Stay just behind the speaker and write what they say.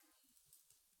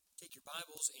take your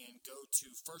Bibles and go to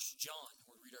 1 John.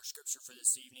 We'll read our scripture for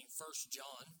this evening. 1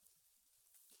 John.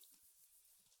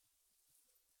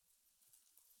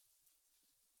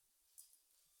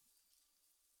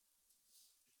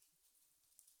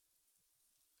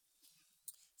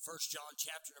 1 John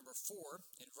chapter number 4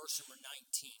 and verse number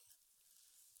 19.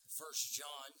 1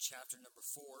 John chapter number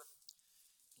 4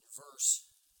 and verse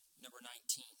number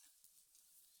 19.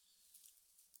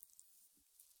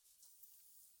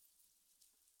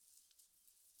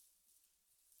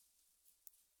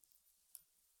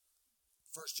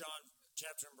 1 John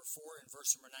chapter number 4 and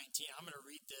verse number 19. I'm going to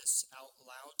read this out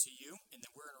loud to you, and then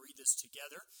we're going to read this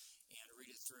together and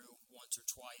read it through once or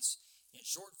twice in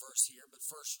short verse here. But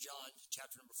 1 John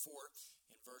chapter number 4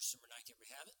 and verse number 19. We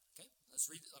have it? Okay,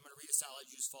 let's read. I'm going to read this out loud.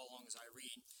 You just follow along as I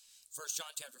read. 1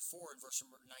 John chapter 4 and verse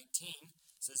number 19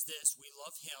 says this: "We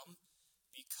love him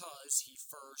because he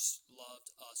first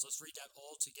loved us." Let's read that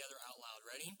all together out loud.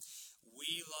 Ready?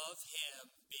 We love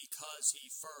him because he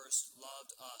first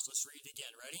loved us. Let's read it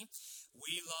again. Ready?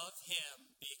 We love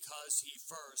him because he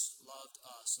first loved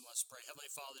us. And let's pray.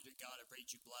 Heavenly Father, dear God, I pray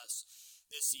that you bless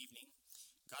this evening.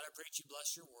 God, I pray that you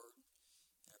bless your word.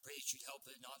 And I pray that you'd help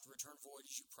it not to return void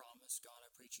as you promised. God,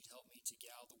 I pray that you'd help me to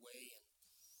get out of the way and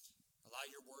allow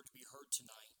your word to be heard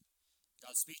tonight.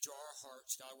 God, speak to our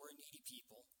hearts. God, we're a needy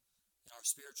people in our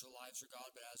spiritual lives, or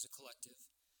God, but as a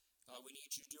collective, God, we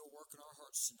need you to do a work in our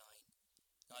hearts tonight.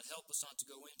 God, help us not to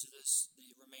go into the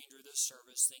remainder of this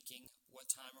service thinking, what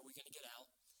time are we going to get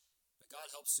out? But God,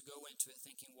 help us to go into it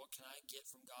thinking, what can I get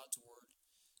from God's word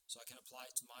so I can apply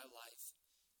it to my life,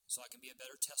 so I can be a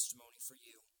better testimony for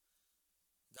you.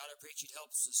 God, I pray that you'd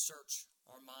help us to search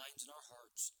our minds and our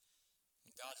hearts.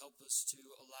 And God, help us to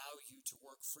allow you to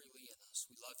work freely in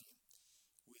us. We love you.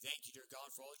 We thank you, dear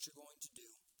God, for all that you're going to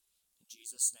do. In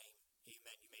Jesus' name,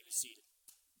 amen. You may be seated.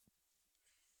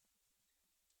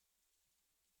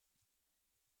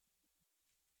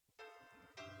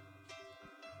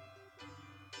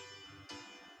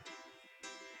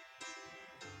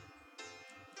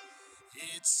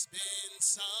 It's been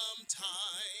some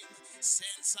time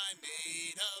since I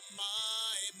made up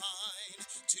my mind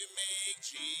to make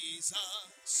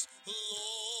Jesus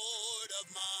Lord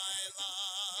of my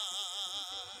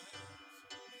life.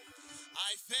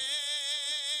 I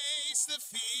faced the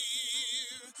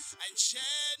fear and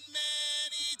shed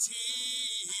many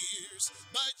tears,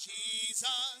 but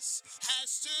Jesus has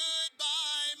stood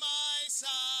by my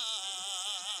side.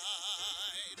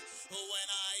 When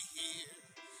I hear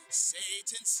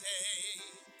Satan say,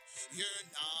 you're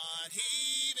not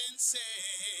even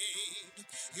saved,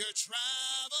 you're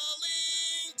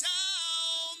traveling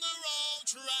down the wrong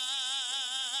track.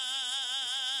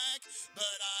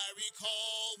 But I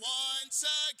recall once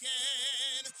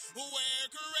again where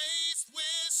grace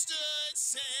withstood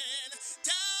sin.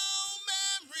 Down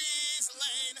memory's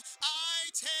lane I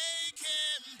take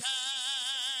him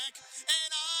back,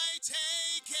 and I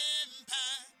take him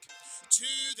back to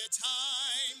the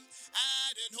time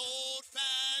at an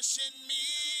old-fashioned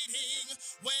meeting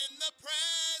when the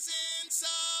presence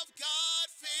of God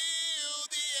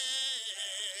filled the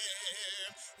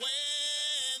air,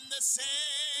 when the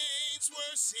saints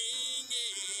were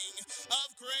singing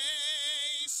of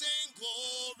grace and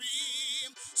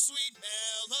glory, sweet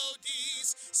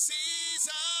melodies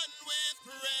seasoned with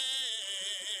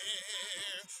prayer,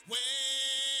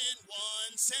 when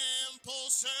one simple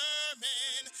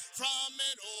sermon from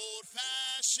an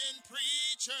old-fashioned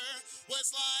preacher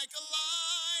was like a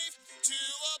life to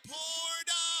a poor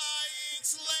dying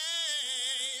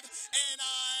slave, and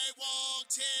I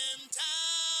walked him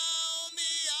down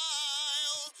the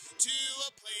aisle to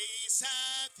a place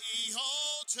at the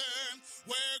altar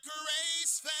where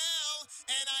grace fell,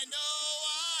 and I know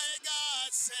I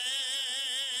got saved.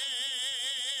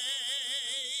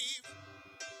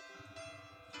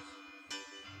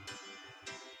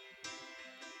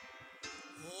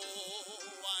 Oh,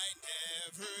 I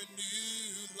never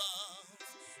knew love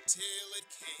till it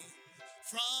came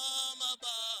from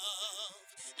above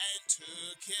and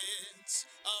took its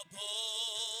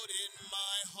abode in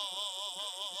my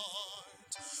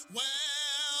heart.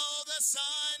 Well, the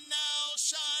sun now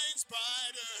shines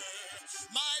brighter,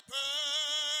 my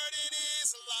burden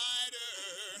is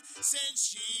lighter, since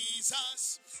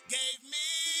Jesus gave me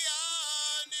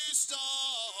a new start.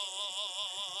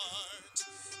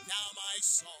 Now my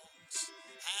songs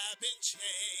have been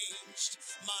changed,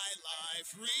 my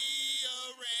life rearranged,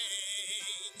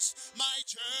 my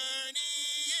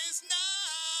journey is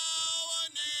now a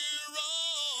new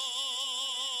road.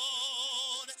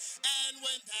 And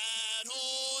when that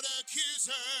old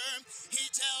accuser, he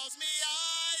tells me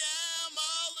I am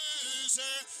a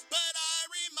loser, but I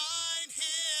remind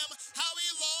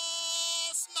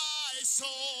my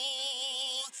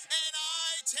soul, and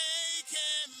I take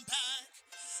him back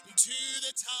to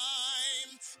the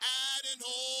time at an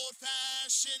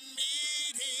old-fashioned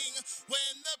meeting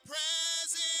when the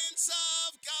presence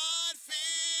of God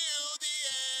filled the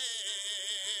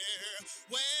air,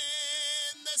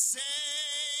 when the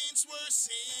saints were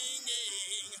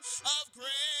singing of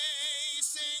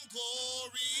grace and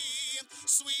glory,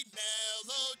 sweet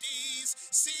melodies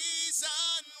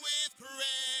seasoned with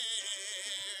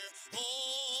prayer.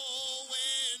 Oh,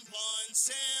 when one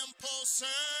simple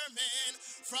sermon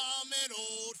from an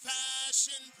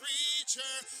old-fashioned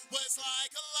preacher was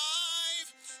like a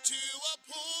life to a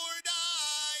poor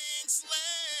dying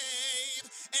slave,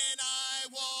 and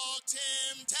I walked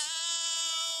him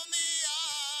down the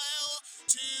aisle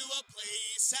to a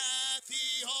place at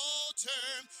the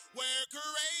altar where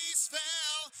grace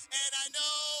fell, and I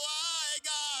know I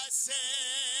got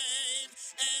saved,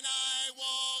 and I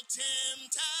walked him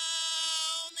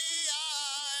down the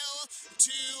aisle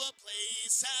to a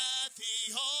place at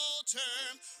the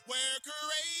altar where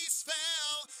grace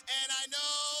fell, and I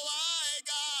know I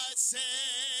got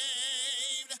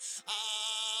saved.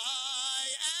 I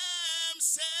am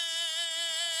saved.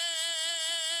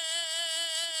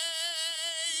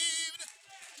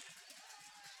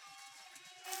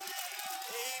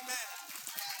 Amen.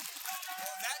 Well,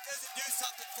 if that doesn't do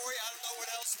something for you, I don't know what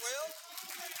else will.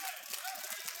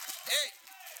 Hey,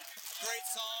 great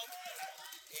song.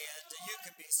 And you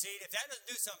can be seated. If that doesn't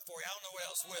do something for you, I don't know what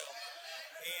else will.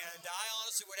 And I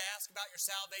honestly would ask about your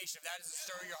salvation if that doesn't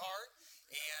stir your heart.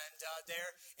 And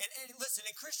listen,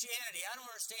 in Christianity, I don't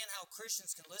understand how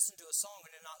Christians can listen to a song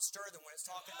and it not stir them when it's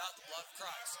talking about the blood of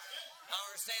Christ. I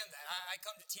don't understand that. I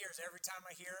come to tears every time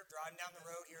I hear it, driving down the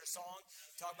road, hear a song,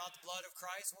 talking about the blood of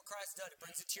Christ. What Christ done, it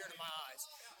brings a tear to my eyes.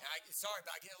 And sorry,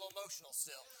 but I get a little emotional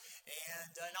still.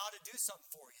 And it ought to do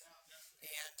something for you.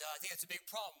 And I think it's a big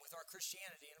problem with our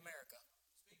Christianity in America.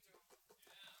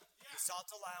 We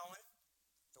stopped allowing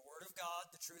the Word of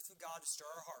God, the truth of God, to stir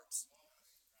our hearts.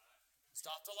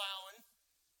 Stopped allowing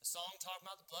a song talking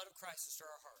about the blood of Christ to stir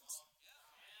our hearts.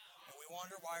 And we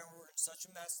wonder why we're in such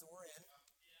a mess that we're in,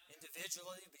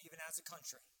 individually, but even as a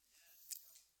country.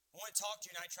 I want to talk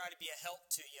to you and I try to be a help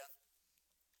to you.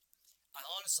 I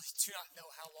honestly do not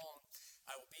know how long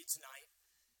I will be tonight,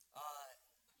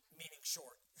 meaning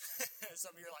short.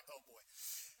 Some of you are like, oh boy.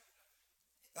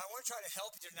 I want to try to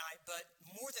help you tonight, but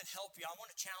more than help you, I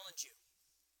want to challenge you.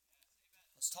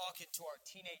 I was talking to our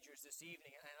teenagers this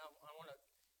evening, and I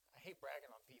hate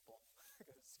bragging on people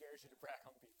because it scares you to brag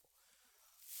on people.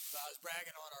 But I was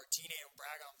bragging on our teenagers,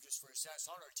 bragging on them just for a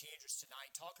second. On our teenagers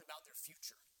tonight, talking about their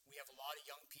future. We have a lot of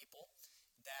young people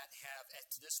that have, at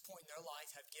this point in their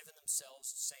life, have given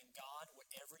themselves to saying, God,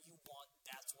 whatever you want,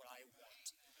 that's what I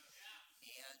want.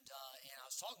 And I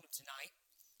was talking to them tonight,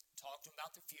 talking to them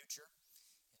about their future,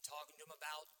 and talking to them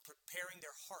about preparing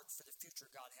their heart for the future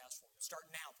God has for them. Start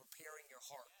now, preparing your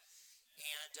heart.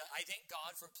 And I thank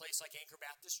God for a place like Anchor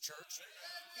Baptist Church,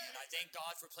 and I thank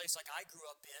God for a place like I grew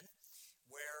up in,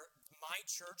 where my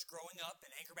church growing up in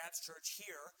Anchor Baptist Church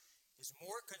here is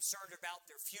more concerned about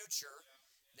their future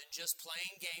than just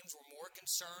playing games. We're more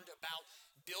concerned about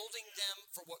building them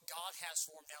for what God has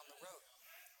for them down the road.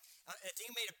 I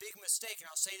think we made a big mistake, and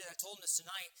I'll say that I told them this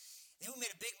tonight. I think we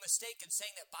made a big mistake in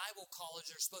saying that Bible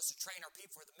colleges are supposed to train our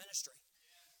people for the ministry.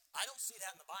 I don't see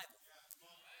that in the Bible.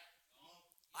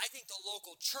 I think the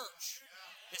local church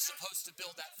is supposed to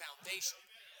build that foundation.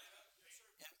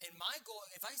 And my goal,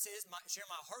 if I say this, share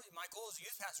my heart, my goal as a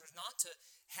youth pastor is not to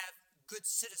have good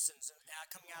citizens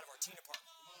coming out of our teen department.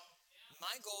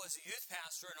 My goal as a youth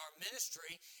pastor in our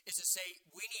ministry is to say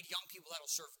we need young people that will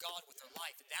serve God with their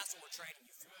life, and that's what we're training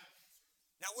you for.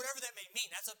 Now, whatever that may mean,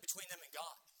 that's up between them and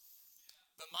God.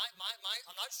 But I'm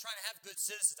not just trying to have good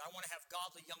citizens. I want to have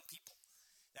godly young people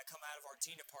that come out of our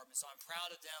teen department. So I'm proud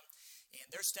of them, and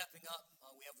they're stepping up.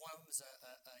 We have one of them is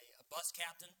a bus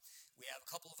captain. We have a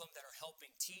couple of them that are helping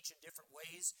teach in different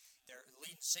ways. They're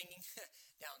leading singing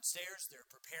downstairs. They're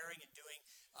preparing and doing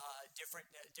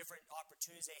different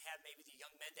opportunities they have, maybe the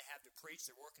young men to have to preach.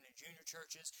 They're working in junior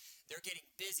churches. They're getting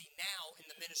busy now in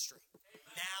the ministry.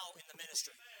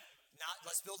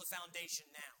 Let's build a foundation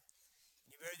now.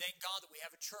 And you better thank God that we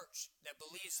have a church that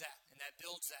believes that and that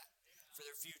builds that for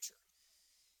their future.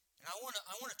 And I want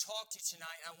to talk to you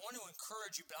tonight. I want to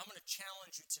encourage you, but I'm going to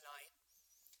challenge you tonight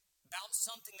about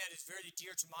something that is very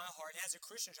dear to my heart. And as a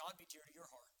Christian, it ought to be dear to your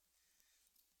heart.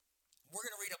 We're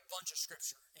going to read a bunch of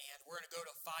scripture, and we're going to go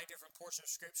to 5 different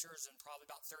portions of scriptures and probably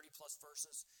about 30 plus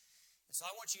verses. And so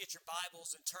I want you to get your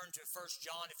Bibles and turn to 1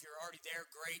 John. If you're already there,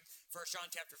 great. 1 John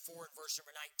chapter 4 and verse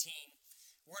number 19.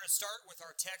 We're going to start with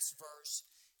our text verse,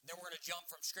 Then we're going to jump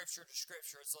from Scripture to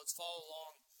Scripture, so let's follow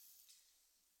along.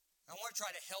 I want to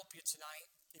try to help you tonight,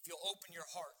 if you'll open your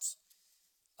hearts.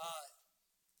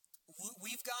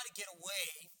 We've got to get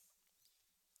away,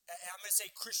 I'm going to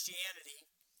say Christianity,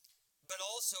 but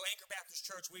also Anchor Baptist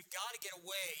Church, we've got to get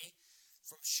away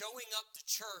from showing up to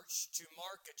church to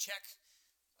mark a check,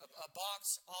 a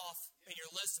box off in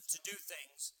your list of to-do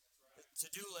things, the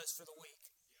to-do list for the week.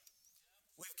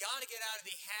 We've got to get out of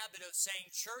the habit of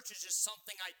saying church is just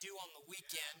something I do on the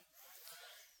weekend.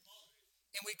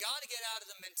 And we've got to get out of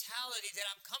the mentality that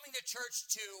I'm coming to church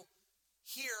to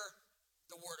hear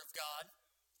the Word of God,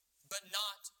 but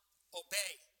not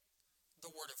obey the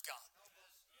Word of God.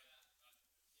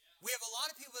 We have a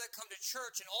lot of people that come to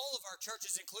church, and all of our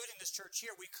churches, including this church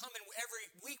here, we come in every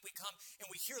week, we come and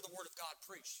we hear the Word of God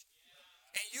preached.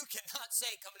 And you cannot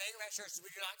say, coming to Anchor Baptist Church,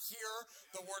 we do not hear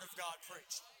the Word of God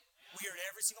preached. We hear it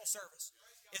every single service.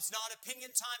 It's not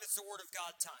opinion time, it's the Word of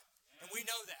God time. And we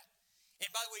know that. And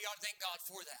by the way, you ought to thank God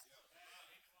for that.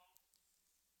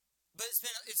 But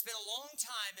it's been a long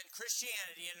time in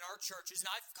Christianity and in our churches, and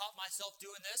I've caught myself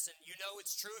doing this, and you know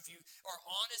it's true if you are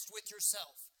honest with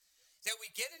yourself, that we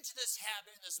get into this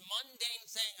habit, this mundane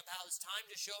thing about it's time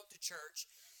to show up to church,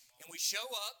 and we show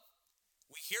up,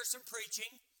 we hear some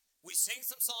preaching, we sing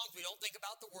some songs, we don't think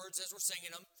about the words as we're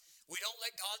singing them, we don't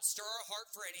let God stir our heart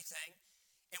for anything,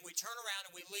 and we turn around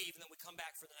and we leave, and then we come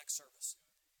back for the next service.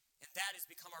 And that has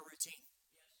become our routine.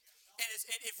 And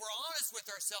if we're honest with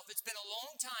ourselves, it's been a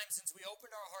long time since we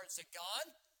opened our hearts to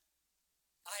God.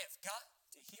 I have got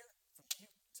to hear from you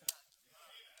tonight.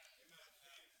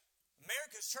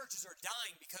 America's churches are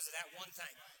dying because of that one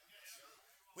thing.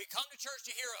 We come to church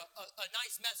to hear a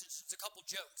nice message, just a couple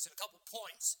jokes and a couple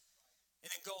points,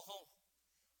 and then go home.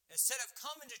 Instead of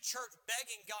coming to church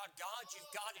begging God, God,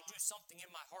 you've got to do something in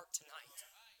my heart tonight.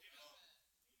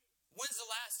 When's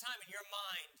the last time in your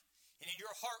mind and in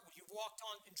your heart when you've walked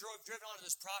on and driven onto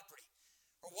this property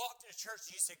or walked into church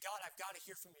and you say, God, I've got to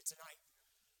hear from you tonight.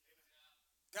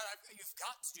 God, you've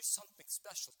got to do something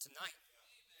special tonight.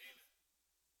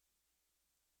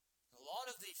 A lot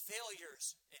of the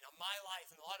failures in my life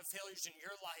and a lot of failures in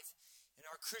your life in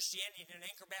our Christianity in an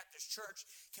Anchor Baptist Church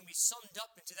can be summed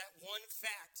up into that one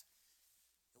fact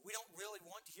that we don't really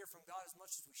want to hear from God as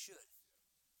much as we should.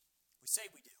 We say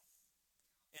we do.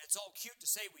 And it's all cute to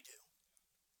say we do.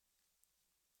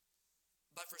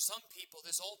 But for some people,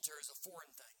 this altar is a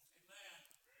foreign thing.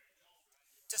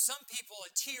 To some people,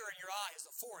 a tear in your eye is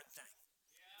a foreign thing.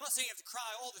 I'm not saying you have to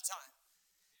cry all the time.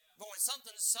 But when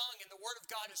something's sung and the Word of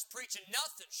God is preached, and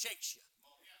nothing shakes you.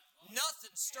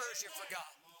 Nothing stirs you for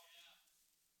God.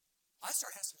 I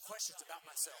start asking questions about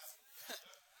myself.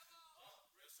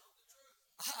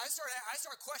 I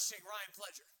start questioning Ryan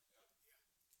Pledger.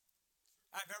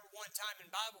 I remember one time in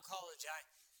Bible college,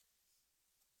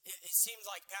 it seemed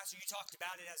like, Pastor, you talked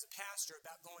about it as a pastor,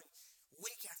 about going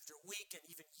week after week and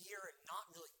even year and not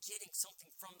really getting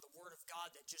something from the Word of God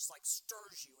that just like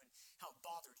stirs you and how it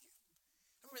bothered you.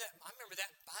 I remember that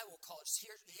in Bible college,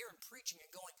 hearing preaching and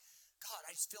going, God,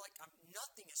 I just feel like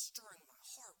nothing is stirring my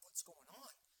heart. What's going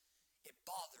on? It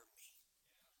bothered me.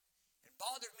 It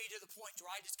bothered me to the point where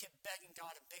I just kept begging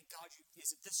God and begging God, is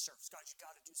it this service? God, you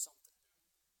got to do something.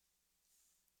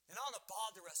 It ought to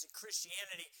bother us in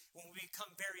Christianity when we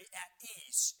become very at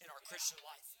ease in our Christian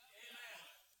life.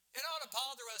 It ought to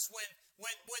bother us when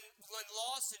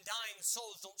lost and dying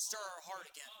souls don't stir our heart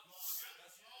again.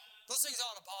 Those things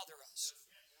ought to bother us.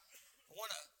 I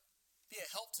want to be a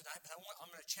help tonight, but I'm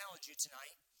going to challenge you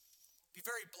tonight. Be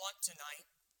very blunt tonight,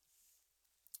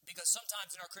 because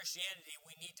sometimes in our Christianity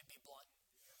we need to be blunt.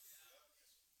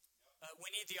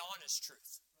 We need the honest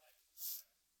truth.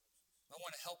 I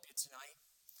want to help you tonight.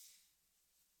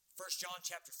 1 John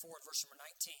chapter 4, verse number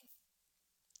 19.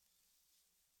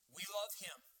 We love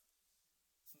Him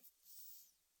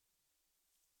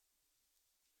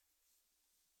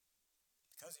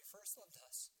because He first loved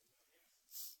us.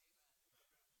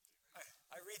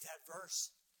 I read that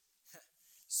verse.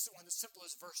 It's one of the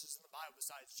simplest verses in the Bible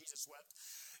besides Jesus wept.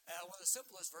 One of the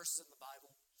simplest verses in the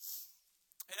Bible.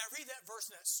 And I read that verse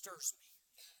and that stirs me.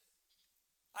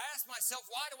 I ask myself,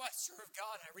 why do I serve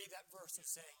God? And I read that verse and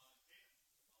say,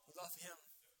 we love Him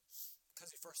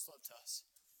because He first loved us.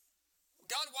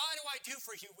 God, why do I do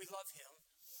for you? We love Him.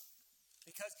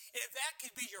 Because if that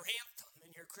could be your anthem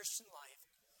in your Christian life,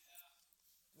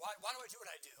 why do I do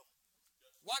what I do?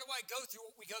 Why do I go through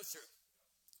what we go through?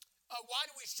 Why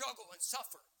do we struggle and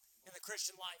suffer in the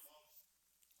Christian life?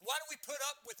 Why do we put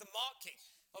up with the mocking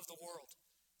of the world?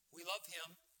 We love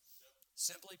Him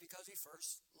simply because He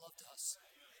first loved us.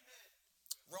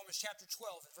 Romans chapter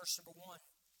 12 and verse number 1.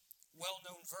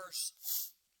 Well-known verse.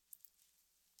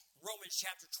 Romans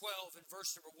chapter 12 and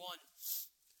verse number 1.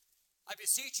 I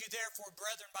beseech you therefore,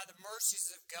 brethren, by the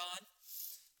mercies of God,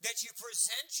 that you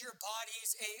present your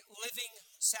bodies a living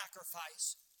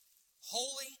sacrifice,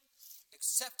 holy,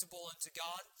 acceptable unto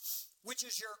God, which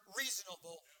is your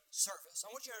reasonable service. I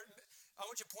want you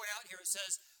to point out here, it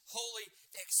says holy,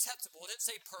 acceptable. It didn't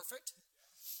say perfect.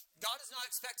 God does not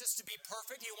expect us to be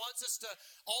perfect. He wants us to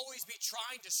always be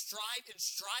trying to strive and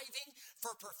striving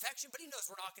for perfection, but He knows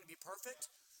we're not going to be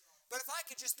perfect. But if I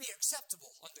could just be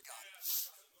acceptable unto God,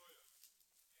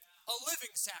 a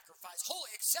living sacrifice,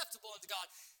 holy, acceptable unto God.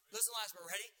 Listen, last but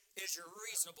ready, is your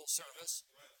reasonable service.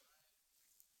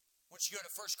 Once you go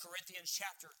to 1 Corinthians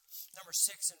chapter number 6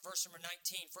 and verse number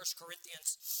 19, 1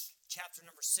 Corinthians chapter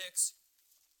number 6,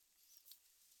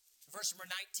 verse number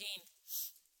 19.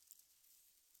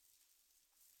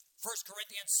 1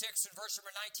 Corinthians 6 and verse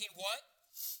number 19, what?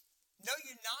 Know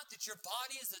you not that your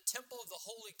body is the temple of the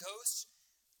Holy Ghost,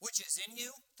 which is in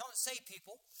you? Don't say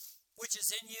people. Which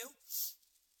is in you,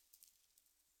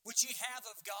 which ye have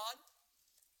of God,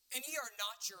 and ye are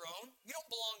not your own. You don't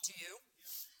belong to you.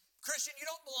 Christian, you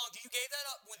don't belong to you. You gave that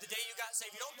up when the day you got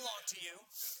saved. You don't belong to you.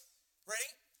 Ready?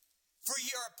 For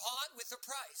ye are bought with a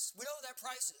price. We know what that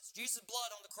price is. Jesus'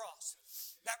 blood on the cross.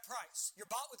 That price. You're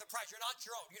bought with a price. You're not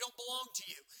your own. You don't belong to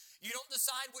you. You don't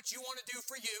decide what you want to do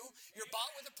for you. You're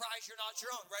bought with a price. You're not your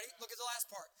own. Ready? Look at the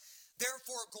last part.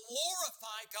 Therefore,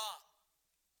 glorify God.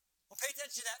 Well, pay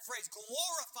attention to that phrase.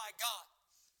 Glorify God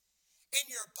in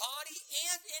your body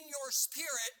and in your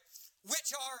spirit,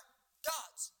 which are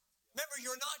God's. Remember,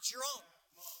 you're not your own.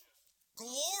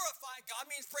 Glorify God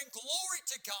means bring glory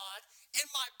to God in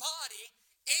my body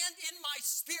and in my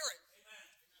spirit. Amen.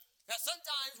 Now,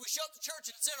 sometimes we show up to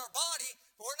church and it's in our body,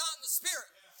 but we're not in the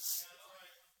spirit.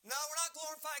 No, we're not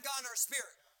glorifying God in our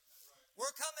spirit.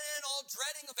 We're coming in all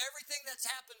dreading of everything that's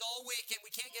happened all week, and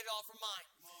we can't get it off our mind.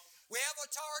 We have a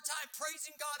hard time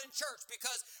praising God in church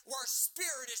because our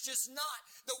spirit is just not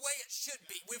the way it should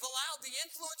be. We've allowed the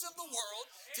influence of the world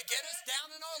to get us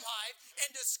down in our life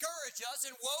and discourage us,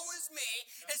 and woe is me,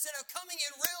 instead of coming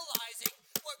and realizing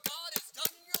what God has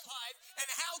done in your life and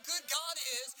how good God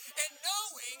is, and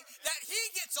knowing that He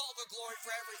gets all the glory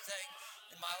for everything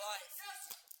in my life.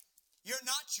 You're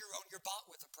not your own. You're bought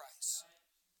with a price.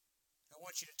 I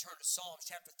want you to turn to Psalms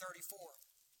chapter 34.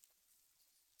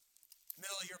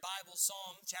 Middle of your Bible,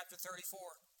 Psalm chapter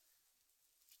 34.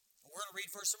 We're going to read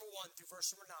verse number 1 through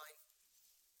verse number 9.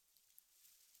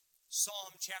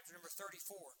 Psalm chapter number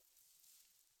 34.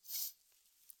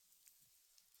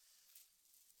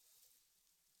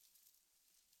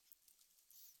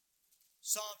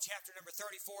 Psalm chapter number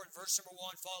 34 and verse number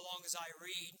 1. Follow along as I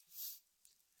read.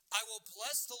 I will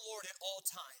bless the Lord at all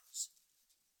times.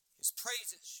 His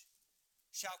praises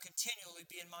shall continually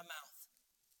be in my mouth.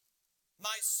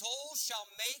 My soul shall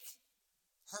make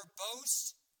her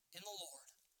boast in the Lord,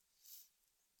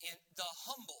 and the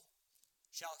humble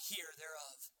shall hear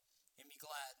thereof and be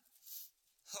glad.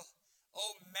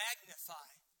 Oh,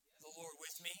 magnify the Lord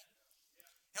with me,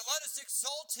 and let us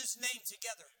exalt His name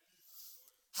together.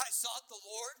 I sought the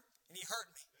Lord, and He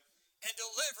heard me, and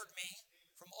delivered me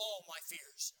from all my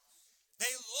fears.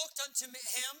 They looked unto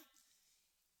Him,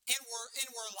 and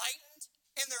were lightened,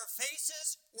 and their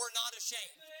faces were not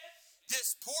ashamed.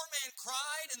 This poor man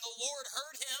cried, and the Lord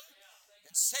heard him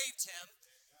and saved him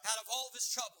out of all of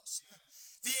his troubles.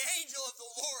 The angel of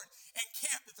the Lord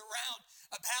encampeth around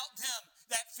about them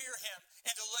that fear him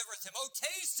and delivereth him. Oh,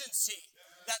 taste and see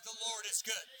that the Lord is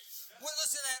good. Well,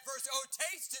 listen to that verse. Oh,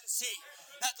 taste and see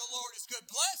that the Lord is good.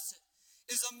 Blessed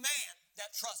is a man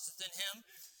that trusteth in him.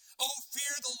 Oh,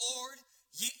 fear the Lord,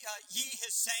 ye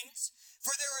his saints,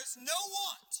 for there is no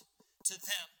want to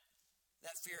them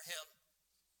that fear him.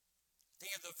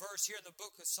 Think of the verse here in the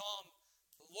book of Psalm.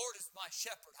 The Lord is my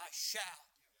shepherd, I shall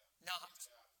not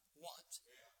want.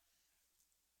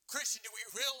 Christian, do we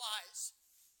realize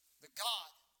the God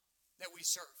that we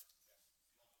serve?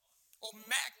 Oh,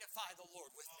 magnify the Lord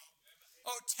with me.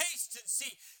 Oh, taste and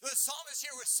see. The psalmist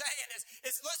here was saying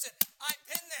is listen, I've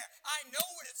been there. I know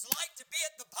what it's like to be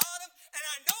at the bottom, and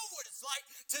I know what it's like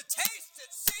to taste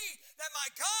and see that my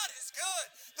God is good.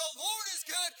 The Lord is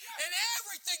good, and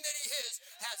everything that He is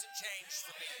hasn't changed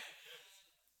for me.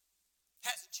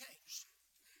 Hasn't changed.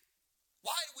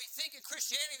 Why do we think in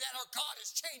Christianity that our God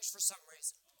has changed for some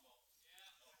reason?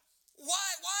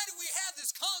 Why do we have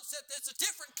this concept that it's a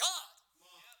different God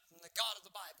than the God of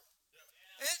the Bible?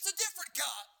 And it's a different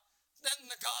God than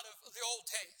the God of the old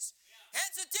days. And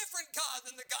it's a different God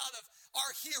than the God of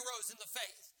our heroes in the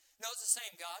faith. No, it's the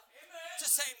same God. It's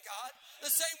the same God.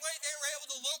 The same way they were able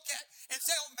to look at and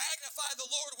say, oh, magnify the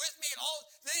Lord with me, and all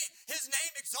His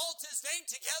name exalt his name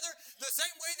together the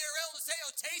same way they were able to say,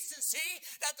 oh, taste and see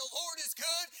that the Lord is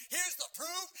good. Here's the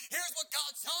proof. Here's what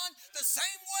God's done. The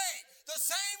same way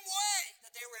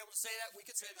that they were able to say that, we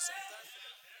could say the same thing.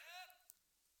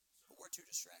 But we're too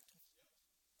distracted.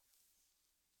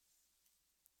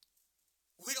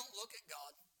 We don't look at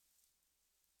God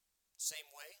the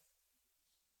same way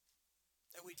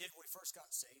that we did when we first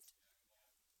got saved.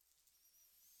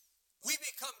 We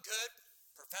become good,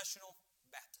 professional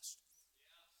Baptists.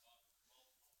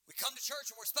 We come to church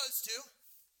and we're supposed to.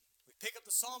 We pick up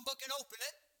the psalm book and open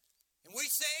it. And we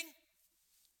sing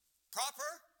proper,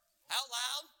 out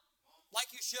loud,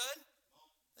 like you should.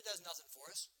 It does nothing for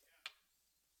us.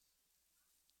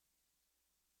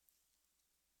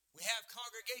 We have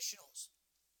congregationals.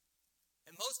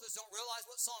 And most of us don't realize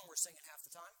what song we're singing half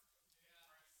the time.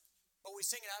 But we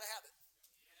sing it out of habit.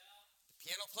 The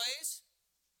piano plays.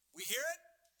 We hear it,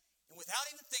 and without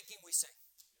even thinking, we sing.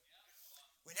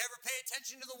 We never pay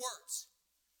attention to the words.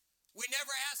 We never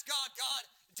ask God, God,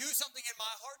 do something in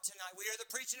my heart tonight. We hear the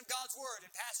preaching of God's word,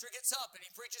 and pastor gets up and he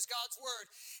preaches God's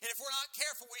word. And if we're not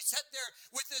careful, we sit there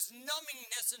with this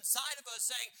numbingness inside of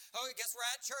us saying, oh, I guess we're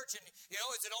at church, and,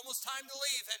 is it almost time to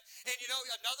leave? And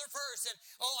another verse, and,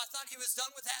 oh, I thought he was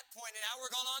done with that point, and now we're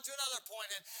going on to another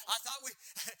point. And I thought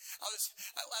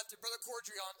I laughed at Brother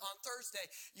Cordry on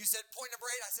Thursday. You said point number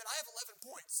 8. I said, I have 11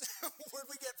 points. Where did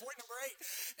we get point number 8?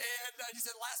 And you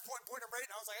said last point number 8,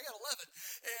 and I was like, I got 11.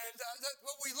 And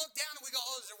but we look down and we go,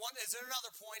 oh, is there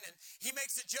another point? And he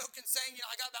makes a joke and saying,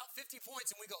 I got about 50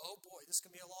 points. And we go, oh boy, this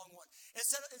can be a long one.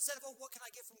 Instead of, oh, what can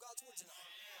I get from God's word tonight?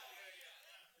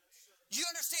 You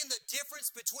understand the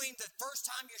difference between the first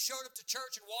time you showed up to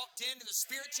church and walked in and the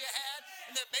spirit you had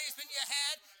and the amazement you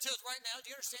had till right now?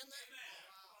 Do you understand that?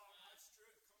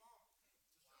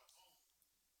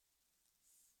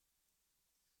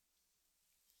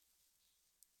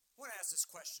 I want to ask this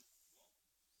question.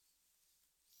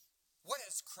 What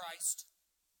has Christ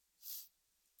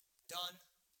done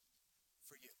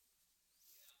for you?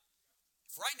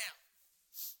 If right now,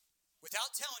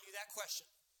 without telling you that question,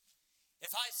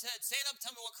 if I said, stand up and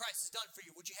tell me what Christ has done for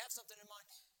you, would you have something in mind?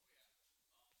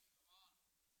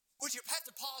 Would you have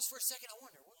to pause for a second? I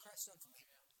wonder what Christ has done for me.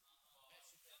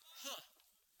 Huh.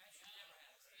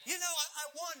 I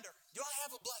wonder, do I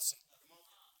have a blessing?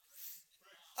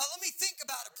 Let me think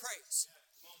about a praise.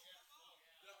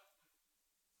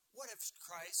 What has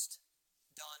Christ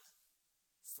done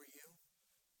for you?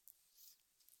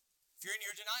 If you're in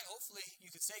here tonight, hopefully you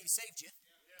could say he saved you.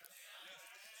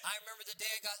 I remember the day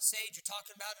I got saved. You're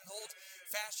talking about an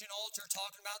old-fashioned altar,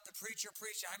 talking about the preacher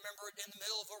preaching. I remember it in the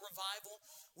middle of a revival.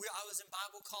 I was in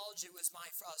Bible college. It was my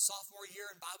sophomore year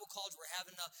in Bible college. We're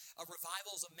having a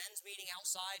revival, a men's meeting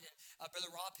outside, and Brother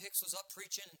Rob Hicks was up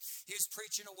preaching. And he was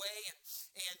preaching away,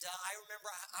 and I remember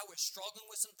I was struggling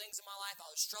with some things in my life. I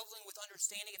was struggling with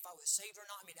understanding if I was saved or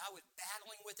not. I was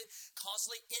battling with it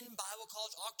constantly in Bible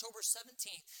college. October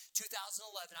 17th,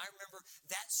 2011. I remember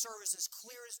that service as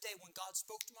clear as day when God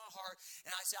spoke to my heart,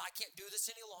 and I said, I can't do this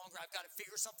any longer. I've got to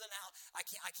figure something out. I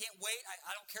can't wait.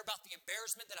 I don't care about the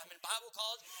embarrassment that I'm in Bible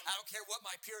college. I don't care what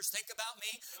my peers think about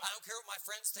me. I don't care what my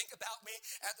friends think about me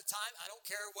at the time. I don't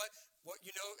care what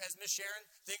as Miss Sharon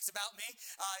thinks about me.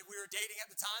 We were dating at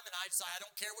the time, and I decided I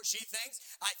don't care what she thinks.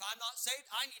 If I'm not saved,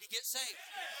 I need to get saved.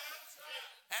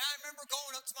 And I remember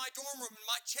going up to my dorm room in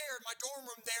my chair in my dorm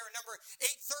room there, number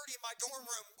 830 in my dorm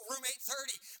room, room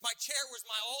 830. My chair was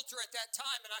my altar at that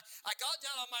time. And I got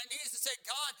down on my knees and said,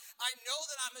 God, I know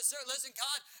that I'm a sinner. Listen,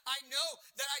 God, I know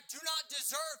that I do not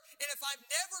deserve. And if I've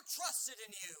never trusted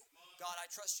in you, God,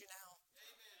 I trust you now.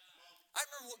 I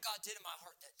remember what God did in my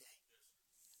heart that day.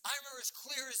 I remember as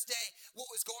clear as day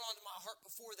what was going on in my heart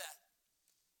before that.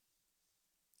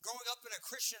 Growing up in a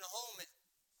Christian home and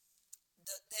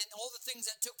all the things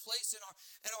that took place in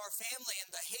our family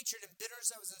and the hatred and bitterness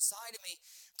that was inside of me.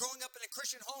 Growing up in a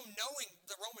Christian home, knowing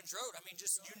the Romans Road.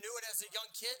 You knew it as a young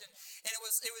kid, and it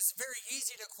was very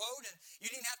easy to quote, and you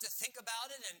didn't have to think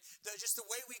about it, and just the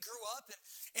way we grew up.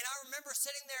 And I remember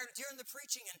sitting there during the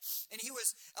preaching, and he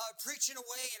was preaching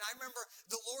away, and I remember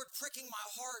the Lord pricking my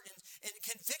heart and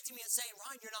convicting me and saying,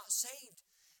 Ryan, you're not saved.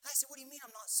 I said, what do you mean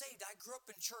I'm not saved? I grew up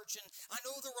in church, and I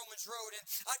know the Romans Road, and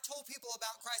I've told people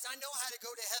about Christ. I know how to go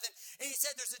to heaven. And he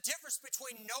said there's a difference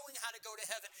between knowing how to go to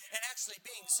heaven and actually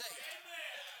being saved.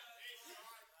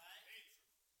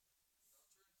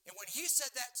 And when he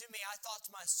said that to me, I thought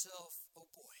to myself, oh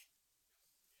boy.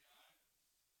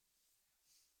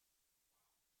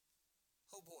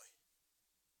 Oh boy.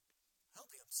 I don't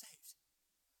think I'm saved.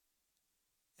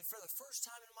 And for the first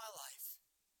time in my life,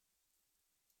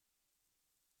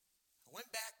 I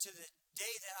went back to the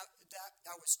day that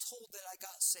I was told that I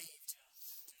got saved.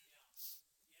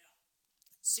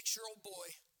 6-year-old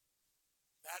boy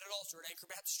at an altar at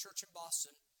Anchor Baptist Church in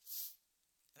Boston.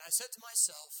 And I said to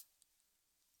myself,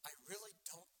 I really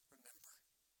don't remember.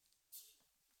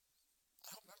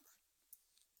 I don't remember.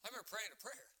 I remember praying a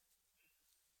prayer.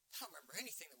 I don't remember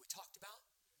anything that we talked about.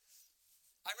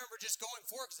 I remember just going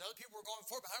for it because other people were going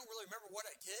for it, but I don't really remember what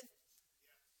I did.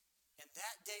 And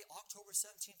that day, October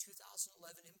 17, 2011,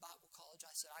 in Bible college,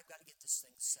 I said, I've got to get this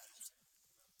thing settled.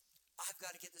 I've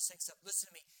got to get this thing settled. Listen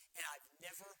to me. And I've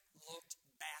never looked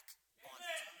back on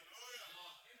it.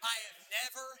 I have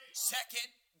never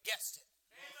second-guessed it.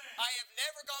 I have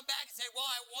never gone back and said, well,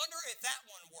 I wonder if that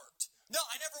one worked. No,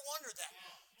 I never wondered that.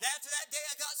 After that day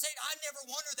I got saved, I never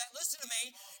wondered that. Listen to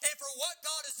me. And for what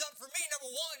God has done for me,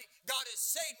 number one, God has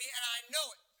saved me, and I know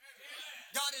it.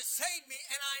 God has saved me,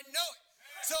 and I know it.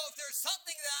 So if there's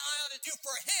something that I ought to do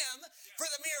for him, for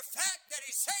the mere fact that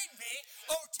he saved me,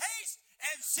 oh, taste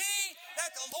and see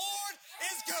that the Lord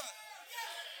is good.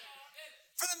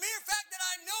 For the mere fact that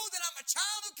I know that I'm a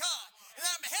child of God, and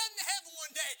I'm heading to heaven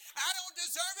one day. I don't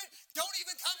deserve it, don't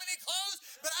even come any close,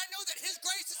 but I know that his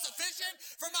grace is sufficient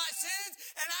for my sins,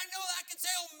 and I know that I can say,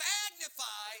 oh,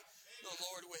 magnify the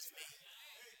Lord with me.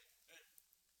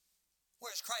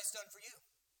 What has Christ done for you?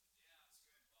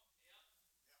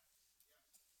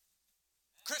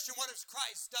 Christian, what has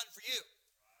Christ done for you?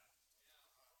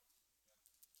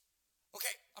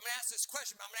 Okay, I'm going to ask this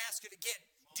question, but I'm going to ask it again.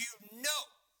 Do you know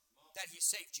that he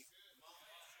saved you?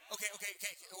 Okay.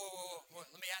 Whoa.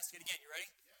 Let me ask it again. You ready?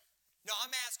 No,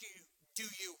 I'm asking you, do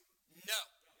you know?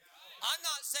 I'm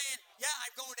not saying, yeah,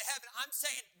 I'm going to heaven. I'm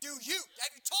saying, do you?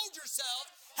 Have you told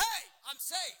yourself, hey, I'm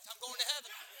saved. I'm going to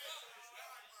heaven.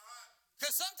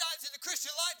 Because sometimes in the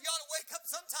Christian life, you ought to wake up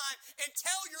sometime and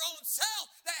tell your own self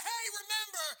that, hey,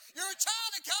 remember, you're a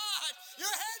child of God.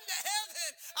 You're heading to heaven.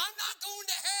 I'm not going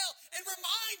to hell. And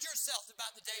remind yourself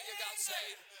about the day you got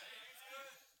saved.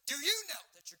 Do you know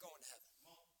that you're going to heaven?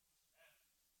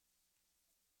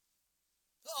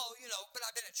 Oh, but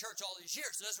I've been in church all these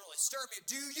years, so it doesn't really stir me.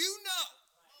 Do you know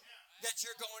that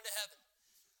you're going to heaven?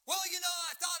 Well,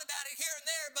 I thought about it here and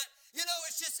there, but,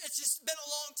 it's just been a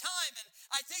long time, and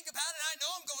I think about it, and I know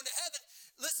I'm going to heaven.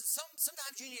 Listen,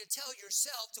 sometimes you need to tell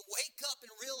yourself to wake up and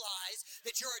realize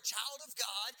that you're a child of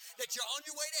God, that you're on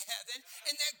your way to heaven,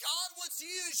 and that God wants to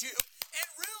use you, and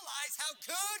realize how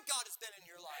good God has been in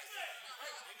your life.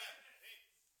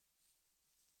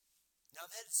 Now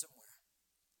I'm headed somewhere.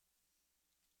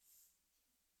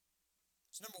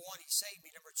 So number one, he saved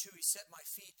me. Number two, he set my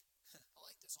feet, I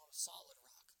like this, on a solid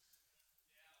rock.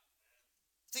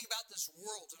 Think about this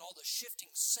world and all the shifting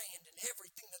sand and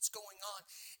everything that's going on.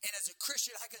 And as a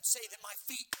Christian, I can say that my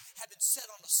feet have been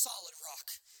set on a solid rock.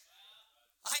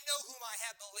 I know whom I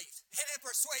have believed, and am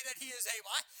persuaded that he is able.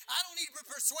 I don't need to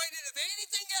be persuaded of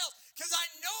anything else, because I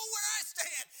know where I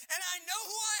stand, and I know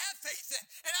who I have faith in,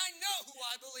 and I know who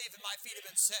I believe, and my feet have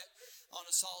been set on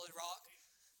a solid rock.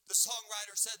 The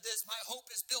songwriter said this, my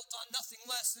hope is built on nothing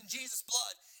less than Jesus'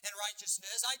 blood and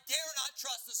righteousness. I dare not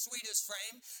trust the sweetest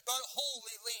frame, but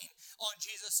wholly lean on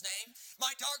Jesus' name.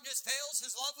 My darkness fails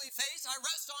his lovely face. I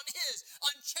rest on his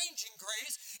unchanging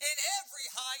grace. In every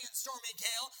high and stormy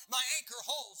gale, my anchor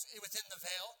holds within the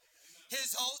veil.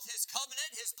 His oath, his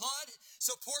covenant, his blood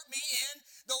support me in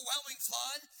the whelming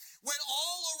flood. When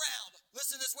all around,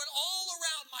 listen to this, when all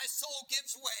around my soul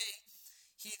gives way,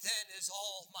 he then is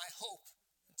all my hope.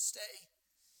 Stay.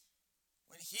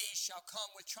 When he shall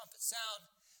come with trumpet sound,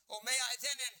 oh, may I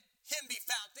then in him be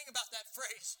found. Think about that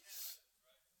phrase.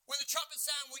 When the trumpet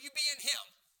sound, will you be in him?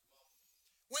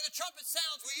 When the trumpet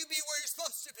sounds, will you be where you're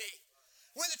supposed to be?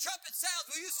 When the trumpet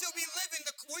sounds, will you still be living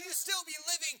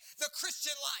the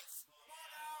Christian life?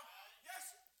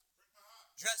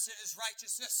 Dressed in his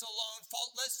righteousness alone,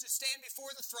 faultless to stand before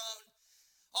the throne.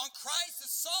 On Christ, the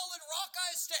solid rock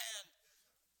I stand.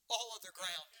 All other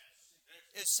ground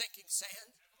is sinking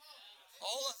sand.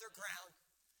 All other ground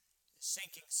is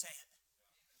sinking sand.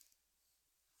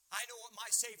 I know what my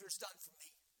Savior's done for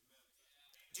me.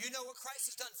 Do you know what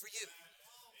Christ has done for you?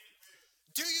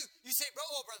 Do you? You say,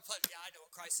 oh, Brother Pleasant, yeah, I know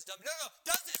what Christ has done. No.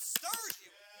 Does it stir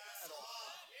you at all?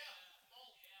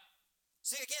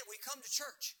 See, again, we come to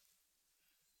church.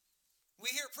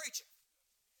 We hear preaching.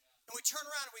 And we turn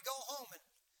around and we go home. And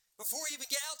before we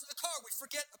even get out to the car, we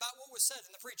forget about what was said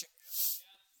in the preaching.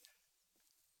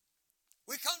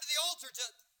 We come to the altar to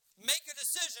make a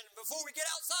decision. And before we get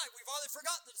outside, we've already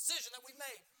forgotten the decision that we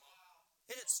made.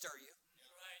 It didn't stir you.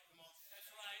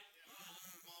 That's right.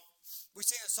 We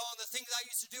sing a song, the things I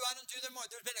used to do, I don't do them more.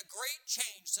 There's been a great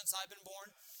change since I've been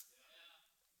born.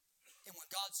 And when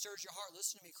God stirs your heart,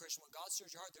 listen to me, Christian, when God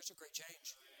stirs your heart, there's a great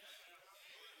change.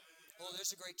 Oh,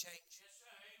 there's a great change.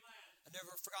 I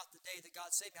never forgot the day that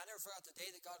God saved me. I never forgot the day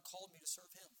that God called me to serve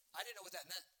Him. I didn't know what that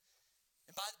meant.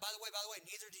 And by the way,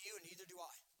 neither do you and neither do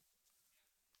I.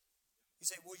 You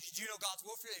say, well, do you know God's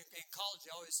will for you? In college, they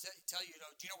always tell you,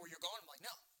 do you know where you're going? I'm like,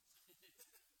 no.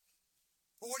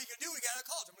 Well, what are you going to do when you get out of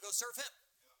college? I'm going to go serve Him.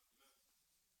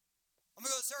 I'm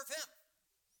going to go serve Him.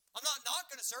 I'm not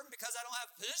going to serve Him because I don't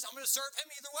have a position. I'm going to serve Him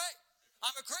either way.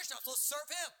 I'm a Christian. I'm supposed to serve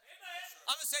Him.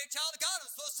 I'm a saved child of God. I'm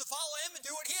supposed to follow Him and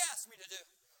do what He asks me to do.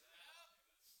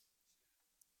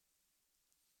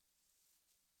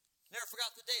 Never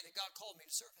forgot the day that God called me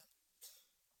to serve Him.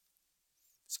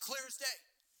 It's clear as day.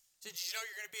 Did you know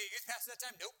you're going to be a youth pastor that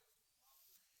time? Nope.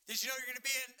 Did you know you're going to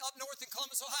be up north in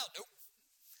Columbus, Ohio? Nope.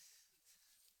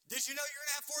 Did you know you're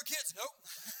going to have 4 kids? Nope.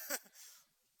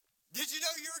 Did you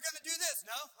know you were going to do this?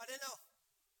 No, I didn't know.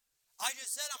 I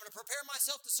just said I'm going to prepare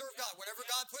myself to serve God. Whatever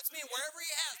God puts me and wherever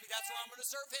He has me, that's where I'm going to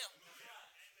serve Him.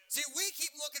 See, we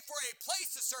keep looking for a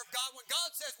place to serve God when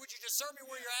God says, would you just serve me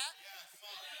where you're at?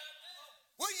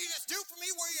 Will you just do for me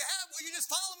where you're at? Will you just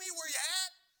follow me where you're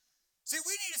at? See,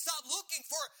 we need to stop looking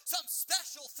for some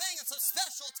special thing and some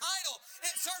special title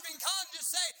in serving God and just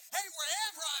say, hey,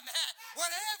 wherever I'm at,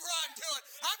 whatever I'm doing,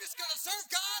 I'm just going to serve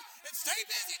God and stay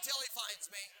busy until He finds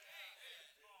me.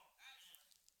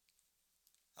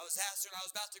 I was asked when I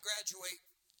was about to graduate.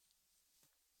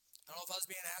 I don't know if I was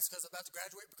being asked because I was about to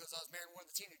graduate because I was marrying one of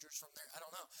the teenagers from there. I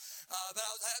don't know. But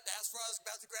I was asked where I was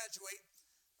about to graduate.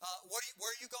 Where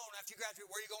are you going after you graduate?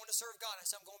 Where are you going to serve God? I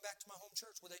said, I'm going back to my home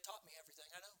church where they taught me everything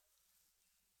I know.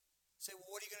 I say,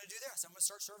 well, what are you going to do there? I said, I'm going to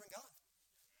start serving God.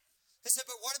 They said,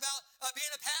 but what about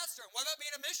being a pastor? What about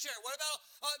being a missionary? What about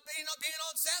being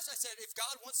on staff? I said, if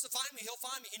God wants to find me, He'll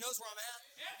find me. He knows where I'm at.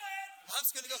 I'm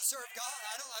just going to go serve God.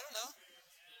 I don't know.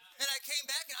 And I came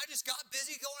back and I just got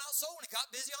busy going out sewing. I got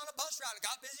busy on a bus route. I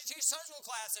got busy teaching Sunday school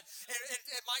class. And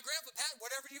my grandpa, Pat,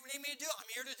 whatever you need me to do, I'm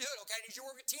here to do it. Okay, I need you to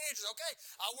work with teenagers. Okay,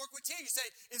 I'll work with teenagers. You say,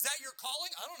 is that your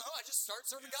calling? I don't know. I just started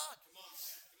serving God.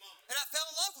 And I fell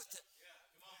in love with it.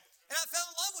 And I fell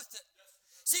in love with it.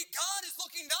 See, God is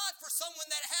looking not for someone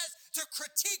that has to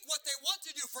critique what they want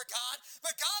to do for God,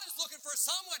 but God is looking for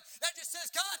someone that just says,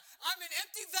 God, I'm an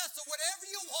empty vessel. Whatever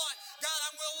you want, God,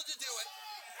 I'm willing to do it.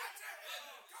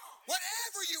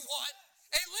 Whatever you want,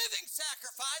 a living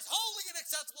sacrifice, holy and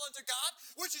acceptable unto God,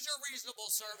 which is your reasonable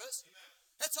service.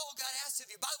 That's all God asks of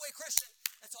you. By the way, Christian,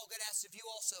 that's all God asks of you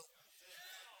also.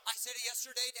 I said it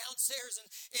yesterday downstairs in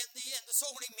the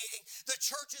soul winning meeting. The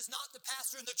church is not the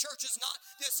pastor, and the church is not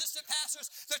the assistant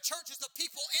pastors. The church is the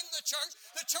people in the church.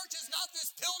 The church is not this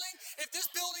building. If this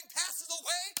building passes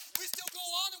away, we still go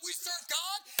on and we serve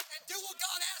God and do what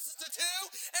God asks us to do,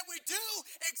 and we do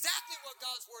exactly what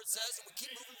God's word says, and we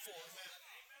keep moving forward.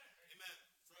 Amen.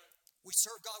 We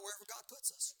serve God wherever God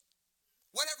puts us.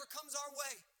 Whatever comes our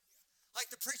way. Like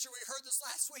the preacher we heard this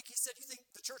last week, he said, you think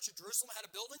the church of Jerusalem had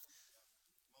a building?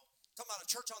 Talking about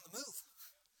a church on the move.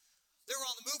 They were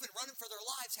on the move and running for their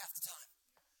lives half the time.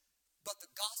 But the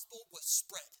gospel was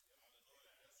spread.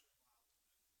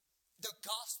 The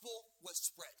gospel was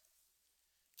spread.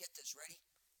 Get this, ready?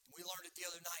 We learned it the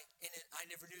other night, and I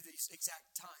never knew these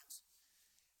exact times.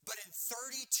 But in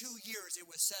 32 years,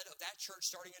 it was said of that church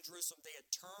starting in Jerusalem, they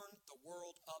had turned the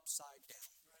world upside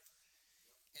down.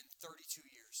 In 32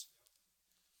 years.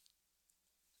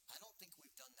 I don't think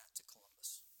we've done that to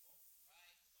Columbus.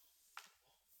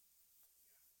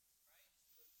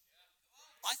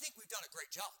 I think we've done a great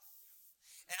job.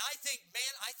 And I think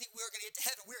we're going to get to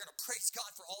heaven. We're going to praise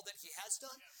God for all that He has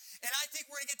done. And I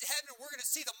think we're going to get to heaven and we're going to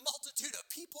see the multitude of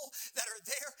people that are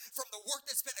there from the work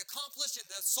that's been accomplished and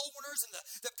the soul winners and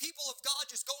the people of God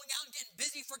just going out and getting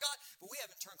busy for God. But we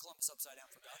haven't turned Columbus upside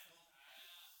down for God.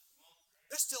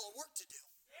 There's still a work to do.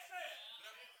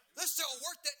 There's still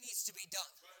work that needs to be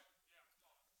done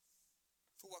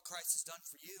for what Christ has done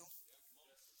for you.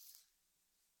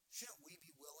 Shouldn't we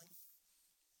be willing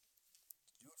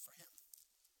to do it for Him?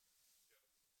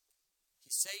 He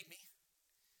saved me.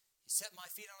 He set my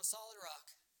feet on a solid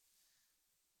rock.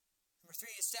 Number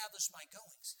 3, He established my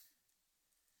goings.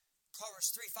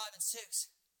 Proverbs 3, 5, and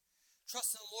 6.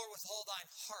 Trust in the Lord with all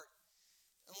thine heart,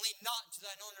 and lean not into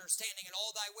thine own understanding. In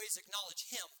all thy ways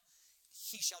acknowledge Him.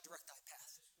 He shall direct thy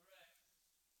path.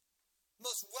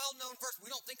 Most well-known verse.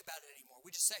 We don't think about it anymore. We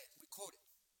just say it. We quote it.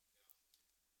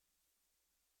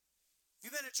 If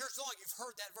you've been in church long, you've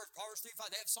heard that verse. Proverbs 3, 5.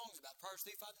 They have songs about it. Proverbs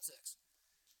 3, 5, and 6.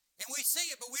 And we sing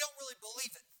it, but we don't really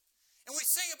believe it. And we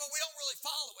sing it, but we don't really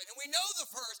follow it. And we know the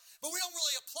verse, but we don't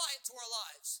really apply it to our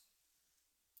lives.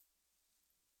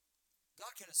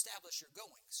 God can establish your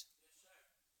goings.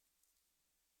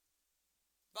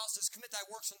 The Bible says, commit thy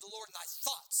works unto the Lord, and thy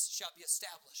thoughts shall be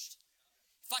established.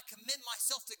 If If I commend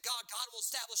myself to God, God will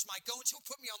establish my goings. He'll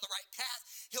put me on the right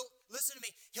path. He'll, listen to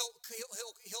me, He'll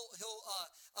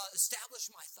establish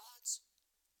my thoughts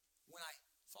when I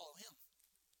follow Him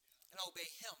and obey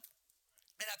Him.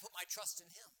 And I put my trust in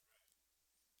Him.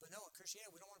 But no, in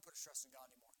Christianity, we don't want to put our trust in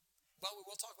God anymore. But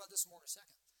we'll talk about this more in a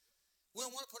second. We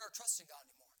don't want to put our trust in God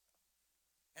anymore.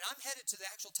 And I'm headed to the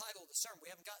actual title of the sermon. We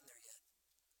haven't gotten there yet.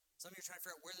 Some of you are trying to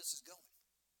figure out where this is going.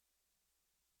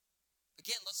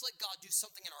 Again, let's let God do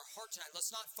something in our heart tonight. Let's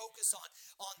not focus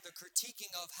on the critiquing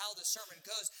of how the sermon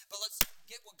goes, but let's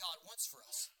get what God wants for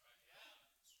us.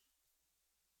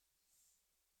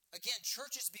 Again,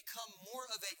 church has become more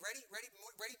of a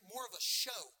more of a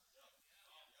show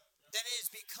than it has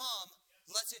become.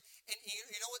 And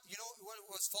you know what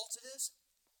was false it is?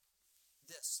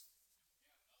 This.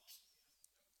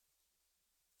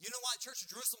 You know why the Church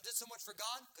of Jerusalem did so much for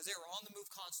God? Because they were on the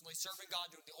move constantly, serving God,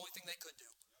 doing the only thing they could do.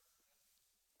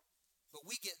 But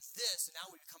we get this, and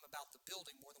now we become about the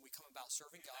building more than we become about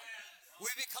serving God. We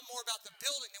become more about the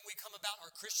building than we come about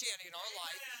our Christianity in our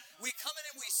life. We come in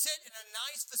and we sit in a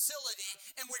nice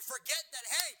facility, and we forget that,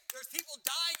 hey, there's people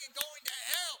dying and going to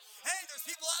hell. Hey, there's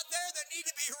people out there that need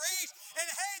to be reached. And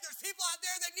hey, there's people out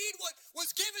there that need what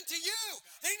was given to you.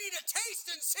 They need to taste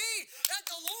and see that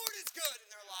the Lord is good in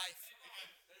their life.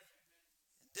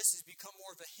 And this has become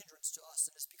more of a hindrance to us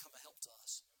than it's become a help to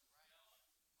us.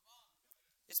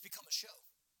 It's become a show.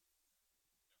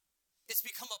 It's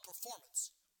become a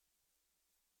performance.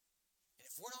 And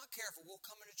if we're not careful, we'll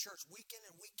come into church week in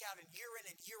and week out and year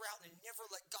in and year out and never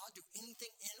let God do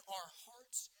anything in our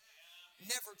hearts.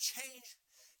 Never change.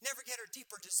 Never get our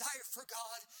deeper desire for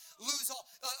God. Lose all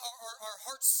our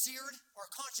hearts seared,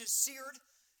 our conscience seared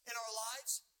in our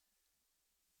lives.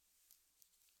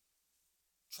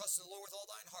 Trust in the Lord with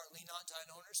all thine heart. Lean not to thine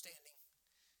own understanding.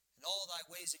 In all thy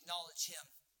ways acknowledge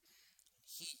Him.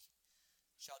 He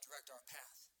shall direct our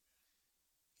path.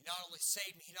 He not only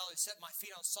saved me, He not only set my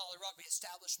feet on solid rock, but He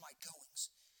established my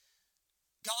goings.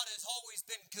 God has always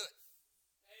been good.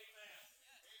 Amen.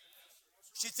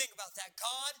 You should think about that.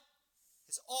 God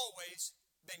has always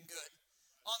been good.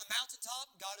 On the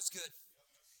mountaintop, God is good.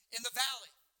 In the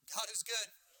valley, God is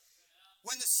good.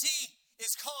 When the sea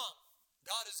is calm,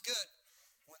 God is good.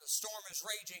 When the storm is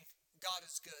raging, God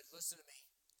is good. Listen to me.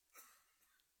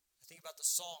 I think about the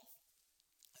song.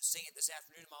 I was singing this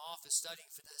afternoon in my office studying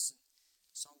for this. And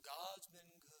the song, God's been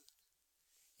good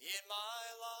in my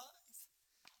life.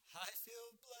 I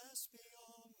feel blessed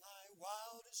beyond my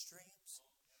wildest dreams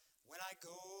when I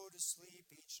go to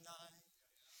sleep each night.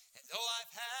 And though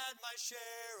I've had my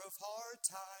share of hard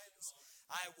times,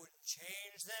 I wouldn't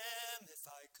change them if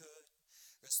I could.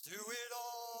 'Cause through it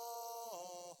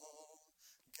all,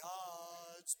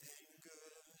 God's been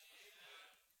good.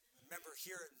 I remember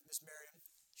hearing Miss Miriam.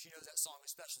 She knows that song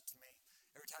especially to me.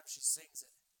 Every time she sings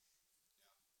it.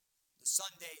 The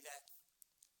Sunday, that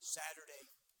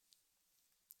Saturday,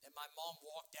 and my mom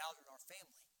walked out in our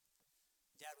family.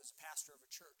 Dad was a pastor of a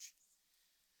church.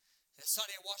 And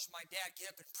Sunday I watched my dad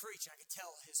get up and preach, and I could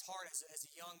tell his heart as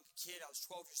a young kid. I was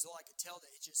 12 years old. I could tell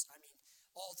that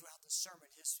all throughout the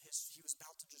sermon, he was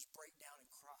about to just break down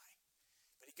and cry.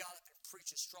 But he got up and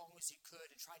preached as strong as he could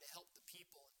and tried to help the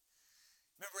people.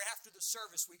 Remember, after the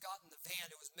service, we got in the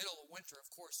van. It was middle of winter. Of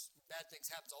course, bad things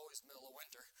happen always in the middle of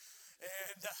winter.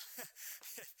 And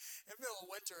in the middle of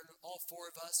winter, all four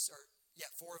of us were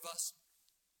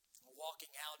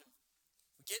walking out. And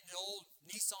we get in an old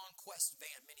Nissan Quest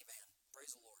van, minivan.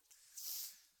 Praise the Lord.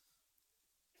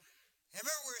 And I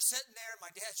remember we were sitting there, and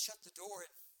my dad shut the door,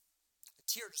 and a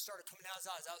tear just started coming down his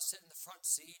eyes. I was sitting in the front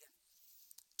seat, and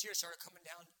tears started coming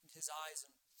down his eyes,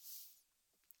 and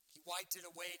he wiped it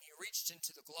away, and he reached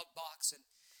into the glove box, and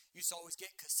you used to always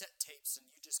get cassette tapes, and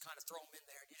you just kind of throw them in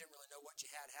there, and you didn't really know what you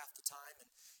had half the time,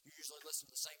 and you usually listen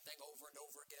to the same thing over and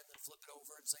over again, then flip it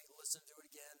over and say, listen to it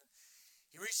again. And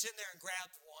he reached in there and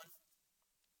grabbed one,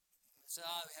 and said,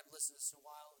 we haven't listened to this in a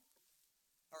while,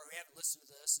 or we haven't listened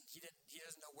to this, and he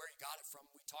doesn't know where he got it from.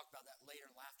 We talked about that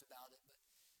later and laughed about it, but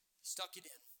he stuck it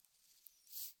in.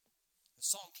 The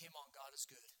song came on, God is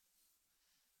good.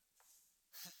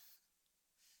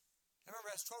 I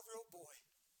remember as a 12-year-old boy,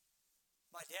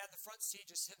 my dad in the front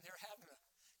seat just sitting there having a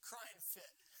crying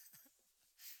fit.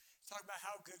 Talking about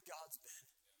how good God's been.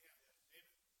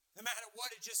 No matter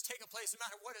what had just taken place, no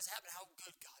matter what has happened, how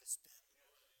good God has been.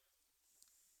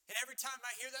 And every time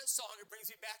I hear that song, it brings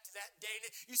me back to that day.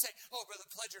 And you say, oh, Brother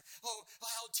Pledger,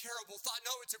 how terrible thought.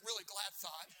 No, it's a really glad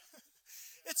thought.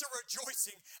 It's a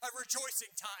rejoicing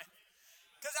time.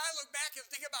 Because I look back and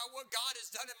think about what God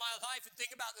has done in my life and think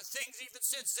about the things even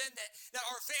since then that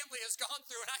our family has gone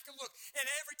through. And I can look, and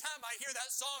every time I hear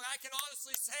that song, I can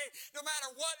honestly say, no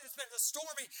matter what, it's been a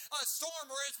storm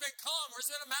or it's been calm or it's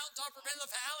been a mountaintop or been in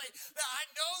the valley, that I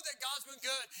know that God's been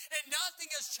good. And nothing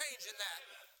has changed in that.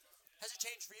 Has it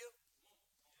changed for you?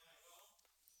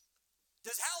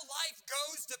 Does how life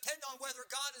goes depend on whether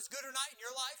God is good or not in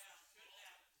your life?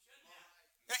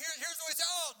 Now here's what we say,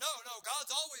 oh, no,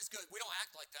 God's always good. We don't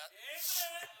act like that.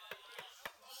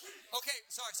 Okay,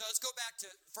 sorry, so let's go back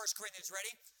to 1 Corinthians.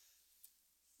 Ready?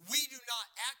 We do not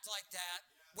act like that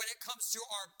when it comes to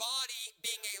our body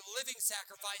being a living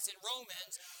sacrifice in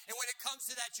Romans. And when it comes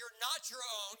to that, you're not your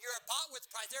own. You're bought with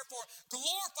price. Therefore,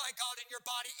 glorify God in your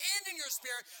body and in your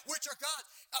spirit, which are God's.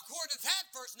 According to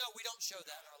that verse, no, we don't show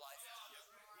that in our life.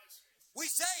 We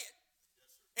say it,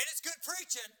 and it's good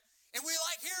preaching, and we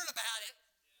like hearing about it.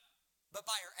 But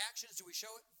by our actions, do we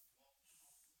show it?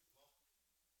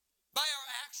 By our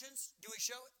actions, do we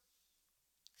show it?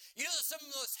 You know that some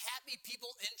of the most happy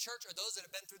people in church are those that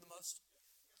have been through the most?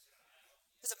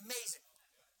 It's amazing.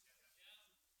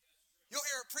 You'll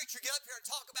hear a preacher get up here and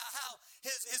talk about how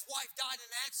his wife died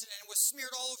in an accident and was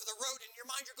smeared all over the road. And in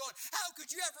your mind, you're going, how could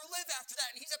you ever live after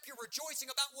that? And he's up here rejoicing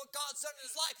about what God's done in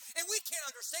his life. And we can't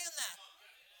understand that.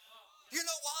 You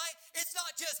know why? It's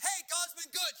not just, hey, God's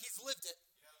been good. He's lived it.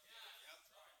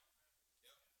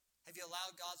 Have you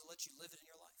allowed God to let you live it in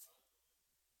your life?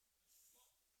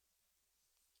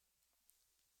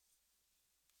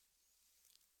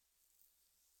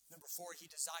 Number 4, he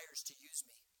desires to use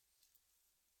me.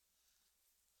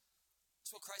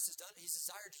 That's what Christ has done. He's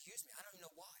desired to use me. I don't even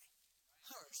know why.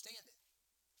 I don't understand it.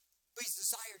 But he's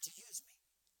desired to use me.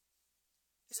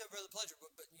 He said, brother, pleasure,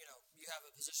 but you know, you have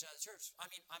a position at the church. I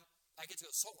mean, I get to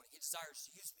go soul winning. He desires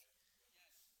to use me.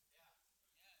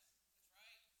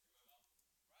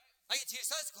 I get to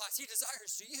use Sunday class. He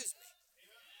desires to use me.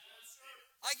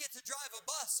 I get to drive a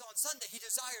bus on Sunday. He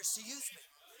desires to use me.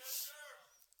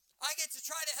 I get to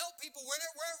try to help people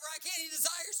wherever I can. He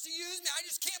desires to use me. I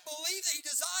just can't believe that he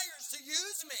desires to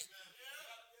use me.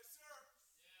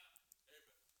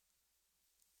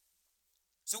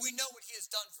 So we know what he has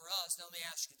done for us. Now let me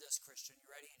ask you this, Christian. You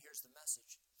ready? And here's the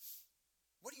message.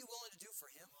 What are you willing to do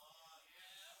for him?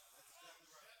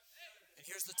 And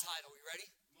here's the title. You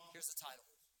ready? Here's the title.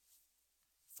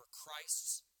 For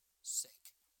Christ's sake,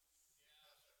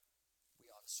 we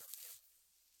ought to serve him.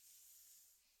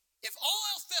 If all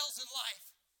else fails in life,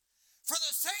 for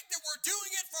the sake that we're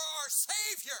doing it for our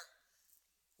Savior,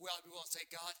 we ought to be willing to say,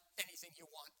 God, anything you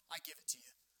want, I give it to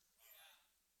you.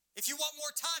 If you want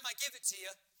more time, I give it to you.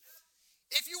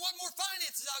 If you want more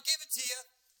finances, I'll give it to you.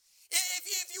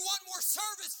 If you want more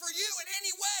service for you in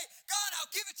any way, God,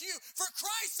 I'll give it to you. For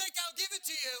Christ's sake, I'll give it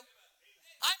to you.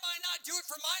 I might not do it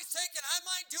for my sake, and I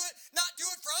might not do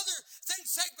it for other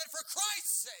things' sake, but for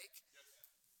Christ's sake,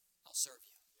 I'll serve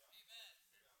you.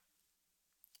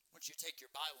 I want you to take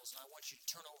your Bibles, and I want you to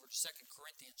turn over to 2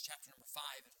 Corinthians chapter number 5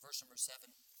 and verse number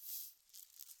 7.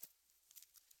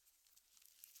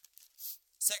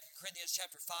 2 Corinthians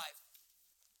chapter 5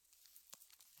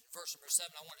 and verse number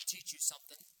 7. I want to teach you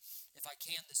something, if I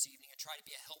can this evening, and try to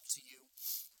be a help to you.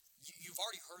 You've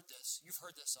already heard this. You've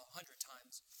heard this 100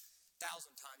 times.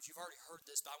 1,000 times. You've already heard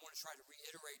this, but I want to try to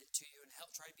reiterate it to you and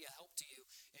try to be a help to you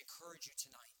and encourage you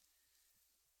tonight.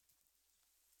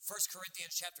 1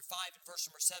 Corinthians chapter 5 and verse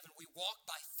number 7, we walk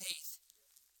by faith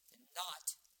and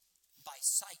not by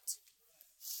sight.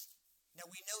 Now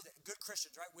we know that, good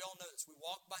Christians, right? We all know this. We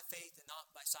walk by faith and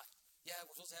not by sight. Yeah,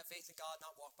 we're supposed to have faith in God,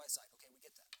 not walk by sight. Okay, we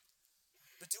get that.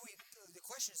 But the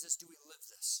question is this, do we live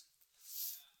this?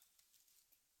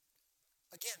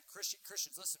 Again,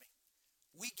 Christians, listen to me.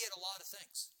 We get a lot of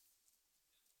things.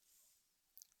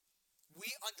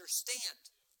 We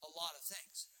understand a lot of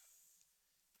things.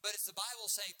 But it's the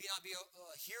Bible saying, be not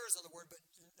hearers of the word, but,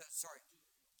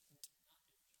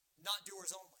 not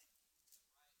doers only.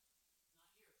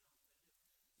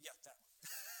 Yeah, that one.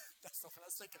 That's the one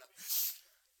I was thinking of.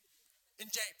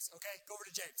 In James, okay? Go over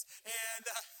to James. And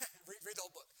read the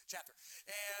whole book, chapter.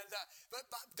 And but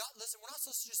God, listen, we're not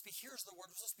supposed to just be hearers of the word,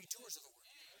 we're supposed to be doers of the word.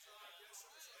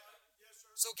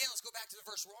 So again, let's go back to the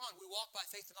verse we're on. We walk by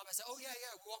faith and not by sight. Oh, yeah,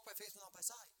 we walk by faith and not by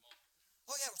sight.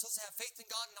 Oh, yeah, we're supposed to have faith in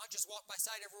God and not just walk by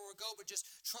sight everywhere we go, but just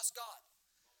trust God.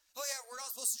 Oh, yeah, we're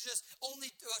not supposed to just only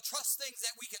trust things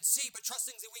that we can see, but trust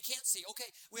things that we can't see.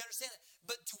 Okay, we understand that.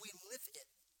 But do we live it?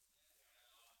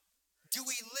 Do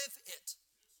we live it?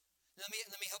 Let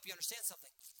me help you understand something.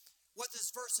 What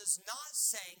this verse is not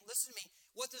saying, listen to me,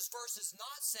 what this verse is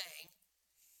not saying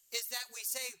is that we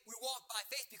say we walk by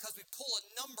faith because we pull a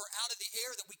number out of the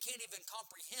air that we can't even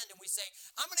comprehend, and we say,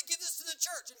 I'm going to give this to the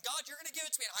church, and God, you're going to give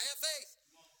it to me, and I have faith.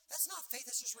 That's not faith.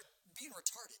 That's just being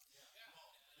retarded.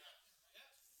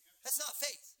 That's not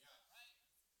faith.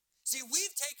 See,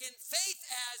 we've taken faith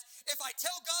as, if I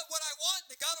tell God what I want,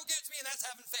 then God will give it to me, and that's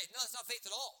having faith. No, that's not faith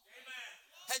at all.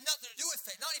 Had nothing to do with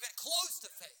faith, not even close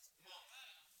to faith.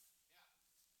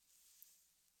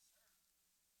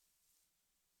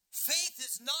 Faith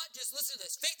is not just, listen to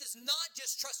this, faith is not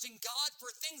just trusting God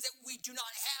for things that we do not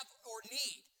have or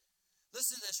need.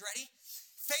 Listen to this, ready?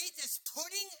 Faith is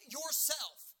putting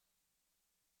yourself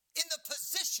in the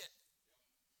position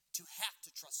to have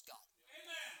to trust God.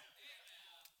 Amen.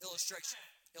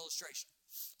 Illustration.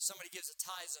 Somebody gives a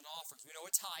tithes and offerings. We know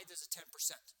a tithe is a 10%.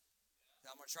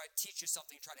 Now I'm going to try to teach you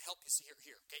something, try to help you see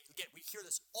here. Okay, again, we hear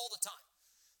this all the time.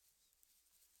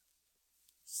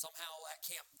 Somehow at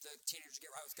camp, the teenagers get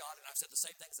right with God, and I've said the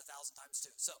same things 1,000 times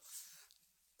too. So,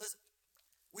 listen,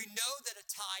 we know that a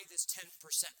tithe is 10%.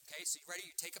 Okay, so you ready?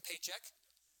 You take a paycheck,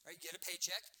 right? You get a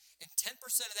paycheck, and 10%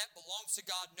 of that belongs to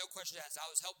God, no question asked. I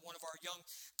was helping one of our young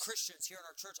Christians here in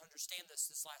our church understand this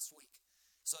last week.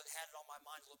 So it had it on my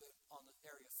mind a little bit on the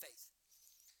area of faith.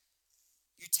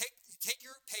 You take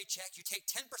your paycheck, you take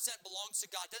 10% belongs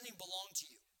to God, it doesn't even belong to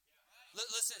you.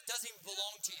 Listen, it doesn't even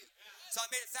belong to you. So I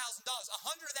made $1,000. 100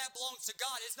 of that belongs to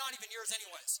God. It's not even yours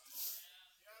anyways.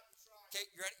 Okay,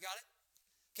 you ready? Got it?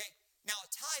 Okay, now a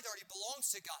tithe already belongs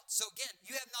to God. So again,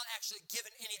 you have not actually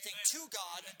given anything to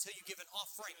God until you give an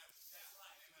offering.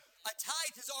 A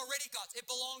tithe is already God's. It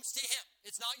belongs to Him.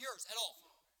 It's not yours at all.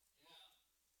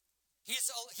 He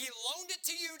loaned it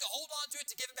to you to hold on to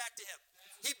it, to give it back to Him.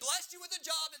 He blessed you with a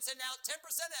job and said, now 10%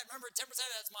 of that, remember 10%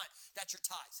 of that's mine. That's your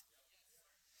tithe.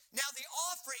 Now the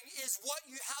offering is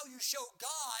how you show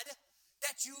God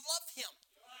that you love Him.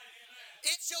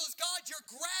 It shows God your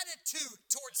gratitude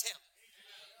towards Him.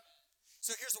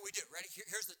 So here's what we do. Ready?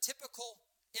 Here's the typical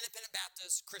independent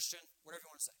Baptist, Christian, whatever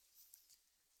you want to say.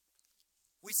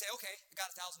 We say, okay, I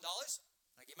got $1,000.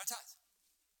 I gave my tithe.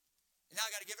 And now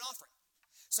I got to give an offering.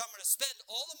 So I'm going to spend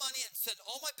all the money and spend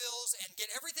all my bills and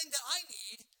get everything that I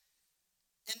need.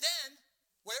 And then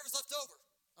whatever's left over,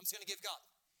 I'm just going to give God.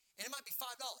 And it might be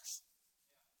 $5.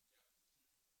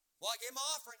 Well, I gave my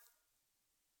offering.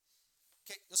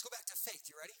 Okay, let's go back to faith.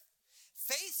 You ready?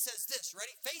 Faith says this.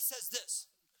 Ready? Faith says this.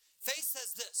 Faith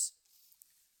says this.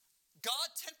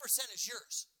 God, 10% is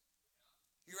yours.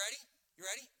 You ready? You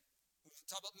ready? We'll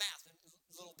talk about math and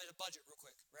a little bit of budget real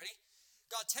quick. Ready?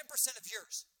 God, 10% of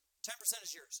yours. 10%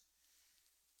 is yours.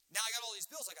 Now I got all these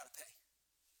bills I got to pay.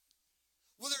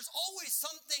 Well, there's always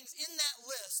some things in that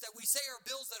list that we say are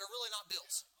bills that are really not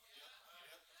bills.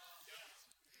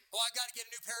 Oh, I got to get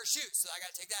a new pair of shoes, so I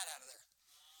got to take that out of there.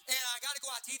 And I got to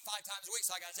go out to eat 5 times a week,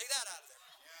 so I got to take that out of there.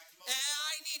 And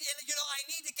I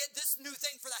need to get this new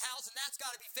thing for the house, and that's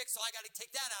got to be fixed, so I got to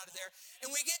take that out of there.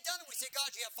 And we get done, and we say,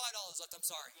 God, you have $5 left. I'm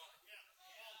sorry.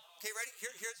 Okay, ready?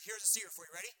 Here's a seer for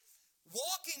you. Ready?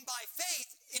 Walking by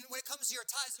faith, when it comes to your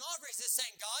tithes and offerings, is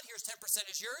saying, God, here's 10%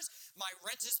 is yours. My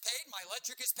rent is paid. My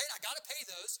electric is paid. I got to pay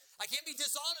those. I can't be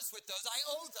dishonest with those. I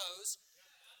owe those.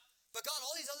 But God,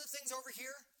 all these other things over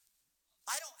here,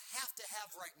 I don't have to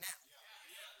have right now.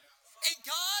 And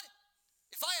God,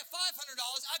 if I have $500,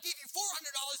 I'll give you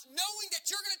 $400 knowing that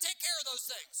you're going to take care of those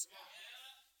things.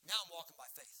 Now I'm walking by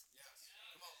faith.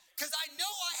 Because I know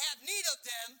I have need of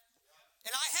them,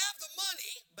 and I have the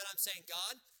money, but I'm saying,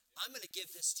 God, I'm going to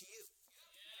give this to you.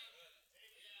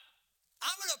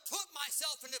 I'm going to put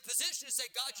myself in a position to say,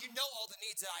 God, you know all the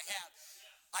needs that I have.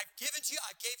 I've given to you.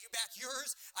 I gave you back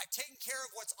yours. I've taken care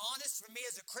of what's honest for me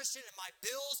as a Christian and my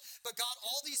bills. But God,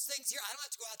 all these things here, I don't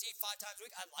have to go out to eat 5 times a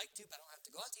week. I'd like to, but I don't have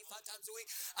to go out to eat 5 times a week.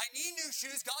 I need new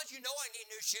shoes. God, you know I need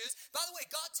new shoes. By the way,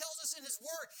 God tells us in His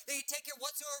Word that He take care of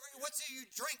whatsoever you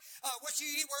drink, what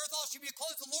you eat, wherewithal should be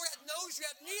clothed. The Lord knows you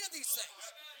have need of these things.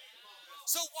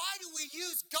 So why do we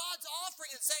use God's offering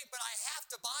and saying, but I have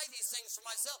to buy these things for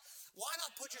myself? Why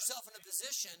not put yourself in a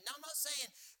position? Now, I'm not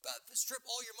saying strip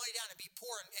all your money down and be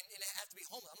poor and have to be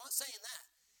homeless. I'm not saying that.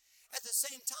 At the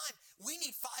same time, we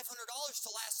need $500 to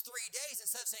last 3 days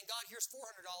instead of saying, God, here's $400,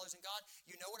 and God,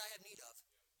 you know what I have need of.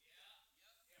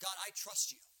 God, I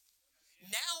trust you.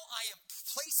 Now I am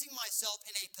placing myself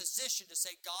in a position to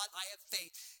say, God, I have faith.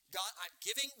 God, I'm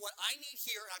giving what I need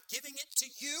here, and I'm giving it to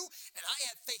you, and I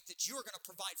have faith that you are going to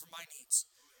provide for my needs.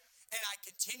 And I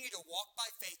continue to walk by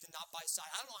faith and not by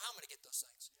sight. I don't know how I'm going to get those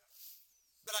things,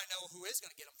 but I know who is going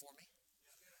to get them for me.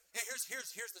 And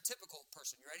here's the typical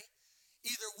person. You ready?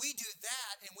 Either we do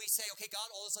that and we say, okay, God,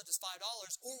 all that's left is $5,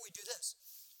 or we do this.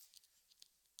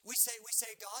 We say,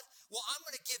 God, well, I'm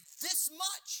going to give this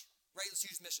much Right, let's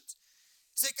use missions.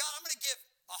 Say, God, I'm going to give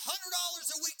 $100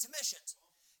 a week to missions.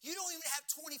 You don't even have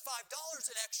 $25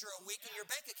 an extra a week in your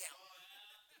bank account.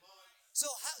 So,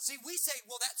 we say,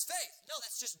 well, that's faith. No,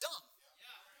 that's just dumb.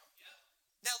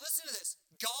 Now, listen to this.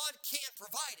 God can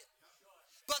provide it.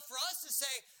 But for us to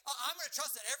say, I'm going to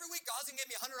trust that every week God's going to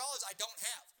give me $100 I don't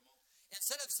have.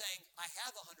 Instead of saying, I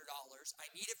have $100, I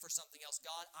need it for something else.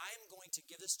 God, I'm going to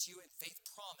give this to you in faith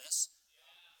promise.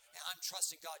 And I'm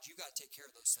trusting God, you got to take care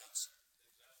of those things.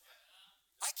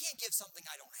 I can't give something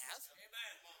I don't have.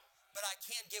 But I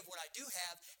can give what I do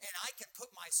have, and I can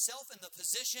put myself in the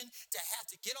position to have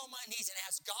to get on my knees and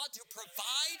ask God to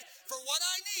provide for what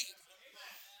I need.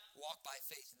 Walk by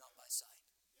faith and not by sight.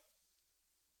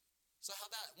 So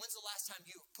how about it? When's the last time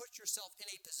you put yourself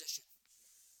in a position?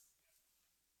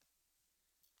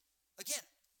 Again,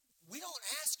 we don't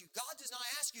ask you, God does not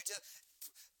ask you to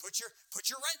put your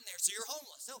rent in there so you're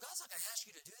homeless. No, God's not going to ask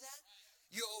you to do that.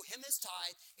 You owe him his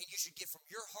tithe, and you should give from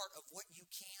your heart of what you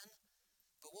can.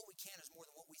 But what we can is more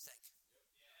than what we think.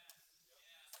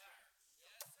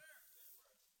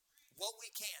 What we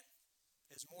can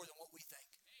is more than what we think.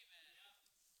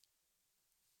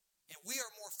 And we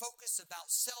are more focused about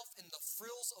self and the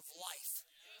frills of life.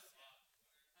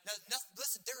 Now,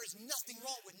 listen, there is nothing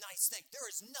wrong with nice things. There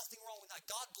is nothing wrong with that.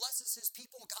 God blesses his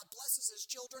people, God blesses his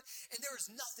children, and there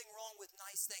is nothing wrong with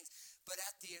nice things. But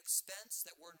at the expense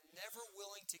that we're never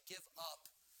willing to give up.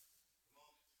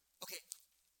 Okay,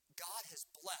 God has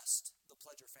blessed the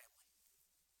Pledger family.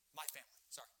 My family,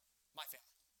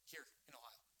 here in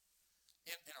Ohio.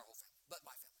 In our whole family, but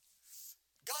my family.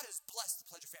 God has blessed the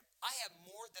Pledger family. I have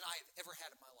more than I have ever had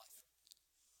in my life.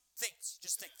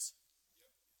 Just things.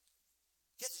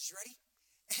 Get this, you ready?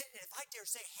 And if I dare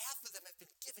say, half of them have been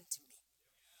given to me.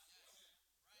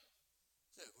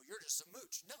 So, well, you're just a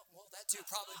mooch. No, well, that too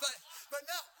probably, but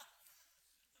no.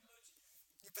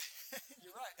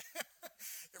 You're right.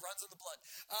 It runs in the blood.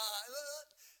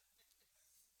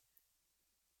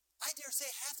 I dare say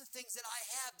half the things that I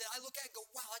have that I look at and go,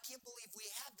 wow, I can't believe we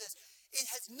have this. It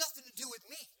has nothing to do with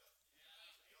me.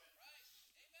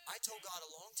 I told God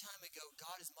a long time ago,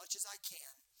 God, as much as I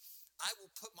can, I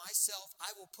will put myself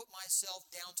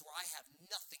down to where I have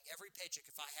nothing every paycheck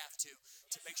if I have to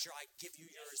make sure I give you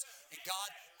yours. And God,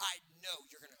 I know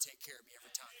you're going to take care of me every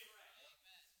time.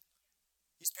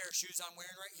 These pair of shoes I'm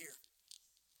wearing right here.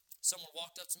 Someone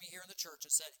walked up to me here in the church and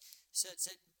said,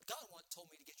 God told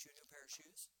me to get you a new pair of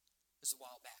shoes. This is a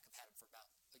while back. I've had them for about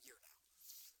a year now.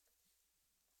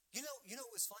 You know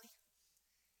what was funny?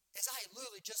 Is I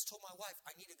literally just told my wife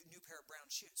I need a new pair of brown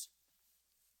shoes.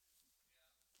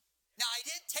 Now, I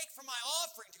didn't take from my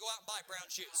offering to go out and buy brown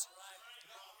shoes.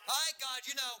 All right, God,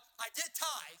 I did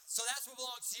tithe, so that's what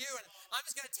belongs to you, and I'm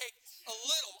just going to take a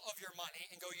little of your money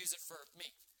and go use it for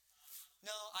me.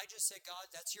 No, I just said,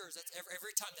 God, that's yours. That's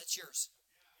every time that's yours.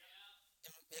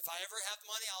 And if I ever have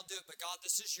money, I'll do it, but God,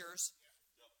 this is yours.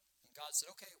 And God said,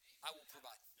 okay, I will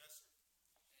provide.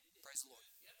 Praise the Lord.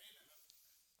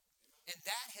 And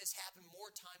that has happened more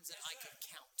times than I can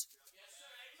count.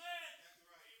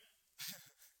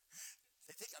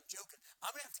 They think I'm joking.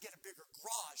 I'm going to have to get a bigger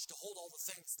garage to hold all the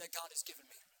things that God has given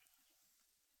me.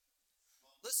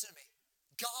 Listen to me.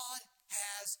 God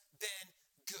has been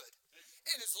good.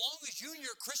 And as long as you in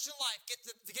your Christian life get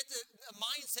the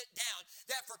mindset down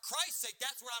that for Christ's sake,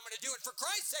 that's what I'm going to do. And for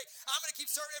Christ's sake, I'm going to keep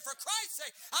serving. And for Christ's sake,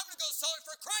 I'm going to go sell it.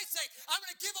 For Christ's sake, I'm going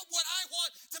to give up what I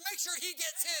want to make sure he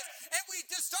gets his. And we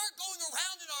just start going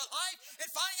around in our life and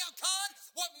finding out, God,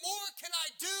 what more can I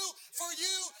do for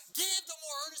you? Give the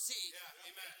more earnestly. Yeah,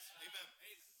 amen.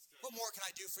 What more can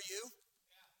I do for you?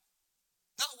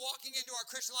 Not walking into our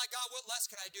Christian life, God, what less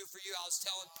can I do for you? I was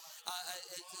telling,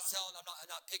 I'm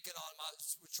not picking on him. I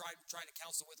was trying to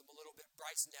counsel with him a little bit,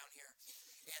 Bryson down here,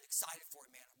 and excited for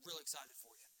you, man. I'm really excited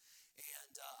for you.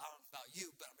 And I don't know about you,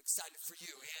 but I'm excited for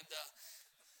you. And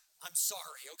I'm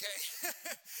sorry, okay?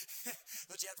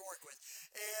 What you have to work with.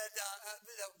 And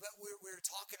but we were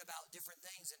talking about different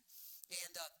things,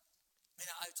 and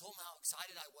I told him how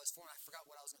excited I was for him. I forgot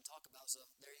what I was going to talk about, so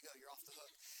there you go. You're off the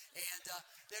hook. And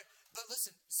but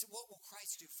listen, so what will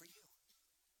Christ do for you?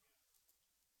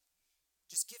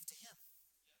 Just give to him.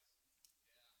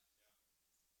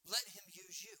 Let him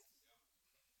use you.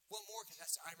 What more can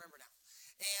I remember now?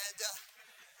 And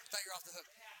I thought you're off the hook.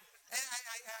 And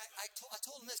I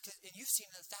told him this, and you've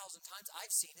seen it 1,000 times.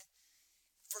 I've seen it.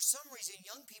 For some reason,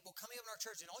 young people coming up in our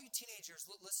church, and all you teenagers,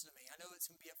 listen to me. I know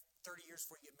it's going to be 30 years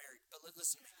before you get married, but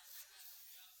listen to me.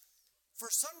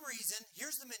 For some reason,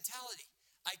 here's the mentality.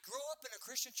 I grow up in a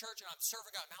Christian church, and I'm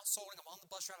serving God. I'm out soldering. I'm on the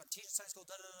bus route. I'm teaching Sunday school.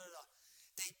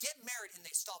 They get married, and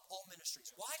they stop all ministries.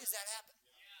 Why does that happen?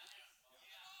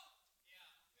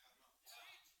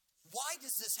 Why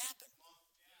does this happen?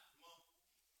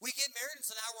 We get married and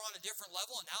so now we're on a different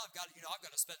level, and now I've got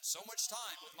to spend so much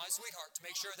time with my sweetheart to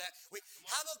make sure that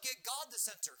how about get God the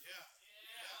center?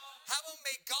 How about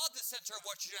make God the center of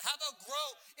what you do? How about grow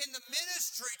in the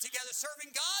ministry together,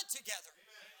 serving God together?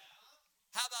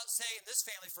 How about saying, this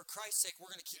family, for Christ's sake,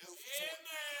 we're going to keep moving forward.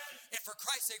 And for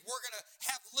Christ's sake, we're going to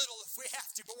have little if we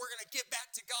have to, but we're going to give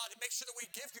back to God and make sure that we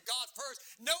give to God first,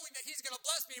 knowing that He's going to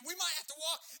bless me. And we might have to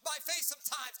walk by faith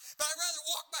sometimes, but I'd rather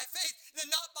walk by faith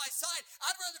than not by sight.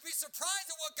 I'd rather be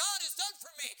surprised at what God has done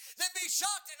for me than be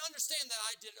shocked and understand that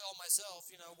I did it all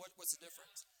myself. What's the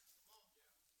difference?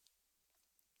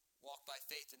 Walk by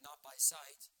faith and not by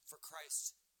sight for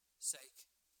Christ's sake.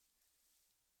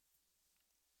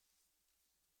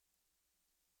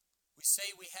 We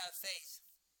say we have faith.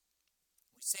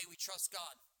 We say we trust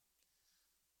God.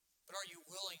 But are you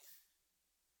willing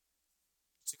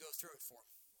to go through it for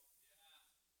Him?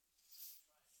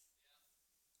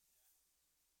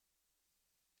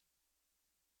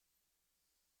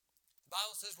 The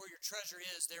Bible says where your treasure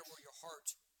is, there will your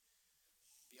heart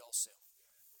be also.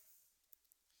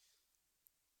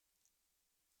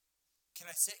 Can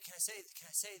I say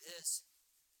this?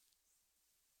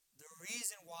 The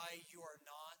reason why you are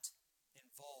not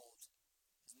involved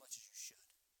as much as you should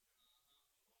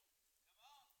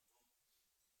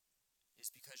is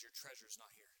because your treasure is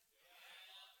not here.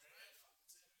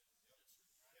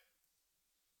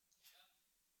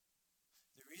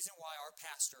 The reason why our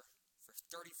pastor for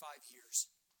 35 years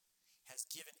has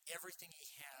given everything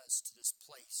he has to this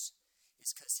place is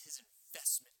because his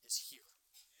investment is here.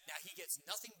 Now, he gets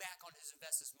nothing back on his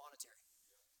investment monetary,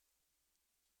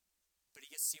 but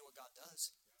he gets to see what God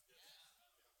does.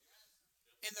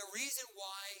 And the reason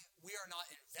why we are not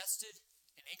invested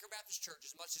in Anchor Baptist Church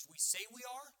as much as we say we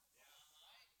are,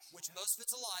 which most of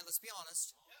it's a lie, let's be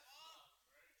honest,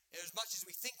 and as much as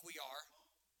we think we are,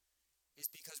 is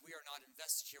because we are not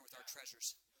invested here with our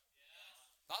treasures.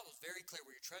 The Bible is very clear.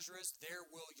 Where your treasure is, there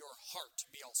will your heart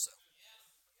be also.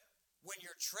 When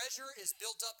your treasure is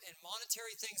built up in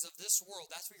monetary things of this world,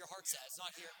 that's where your heart's at. It's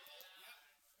not here.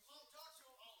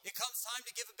 It comes time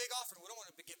to give a big offering. We don't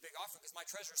want to give a big offering because my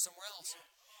treasure is somewhere else.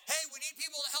 Hey, we need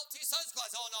people to help teach Sunday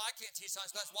class. Oh, no, I can't teach Sunday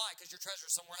class. Why? Because your treasure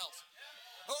is somewhere else.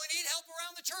 Oh, we need help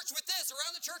around the church with this,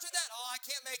 around the church with that. Oh, I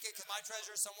can't make it because my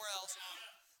treasure is somewhere else.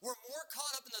 We're more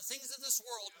caught up in the things of this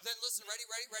world than, listen, ready,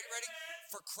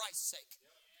 for Christ's sake.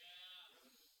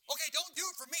 Okay, don't do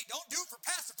it for me. Don't do it for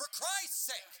Pastor. For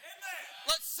Christ's sake.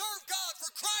 Let's serve God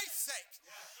for Christ's sake.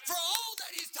 For all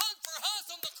that He's done for us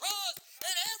on the cross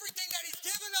and everything that He's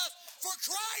given us for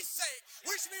Christ's sake.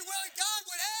 We should be willing, God,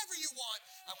 whatever you want,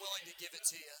 I'm willing to give it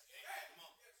to you.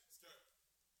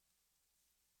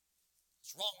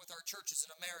 What's wrong with our churches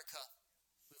in America?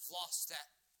 We've lost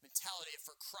that mentality of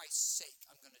for Christ's sake,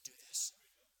 I'm going to do this.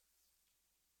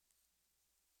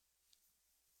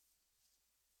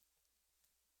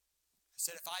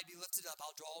 Said, if I be lifted up,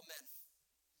 I'll draw all men.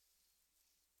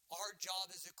 Our job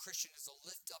as a Christian is to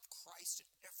lift up Christ in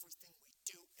everything we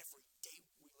do, every day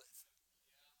we live.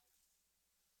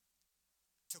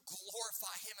 To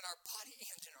glorify Him in our body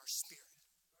and in our spirit.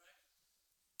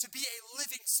 To be a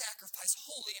living sacrifice,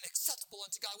 holy and acceptable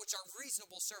unto God, which are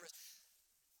reasonable service.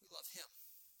 We love Him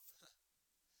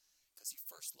because He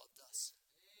first loved us.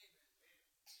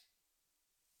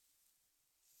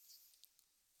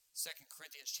 2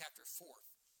 Corinthians chapter 4,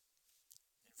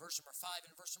 in verse number 5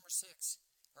 and verse number 6.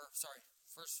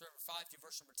 Verse number 5 to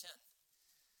verse number 10.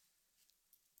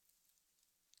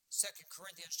 2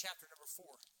 Corinthians chapter number 4.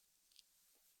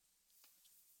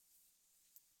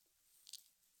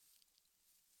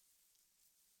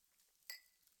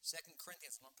 2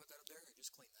 Corinthians, I'm going to put that up there, or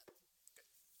just clean that. Okay.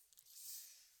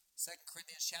 2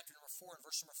 Corinthians chapter number 4 and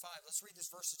verse number 5. Let's read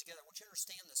these verses together. I want you to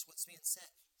understand this, what's being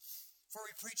said. For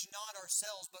we preach not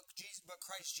ourselves, but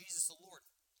Christ Jesus the Lord.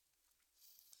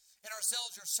 And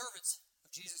ourselves are servants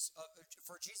of Jesus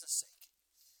for Jesus' sake.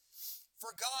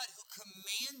 For God, who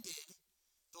commanded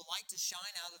the light to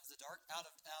shine out of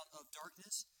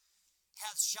darkness,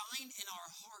 hath shined in our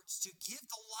hearts to give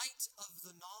the light of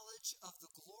the knowledge of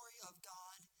the glory of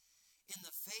God in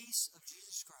the face of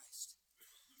Jesus Christ.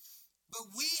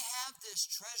 But we have this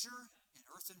treasure in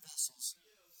earthen vessels,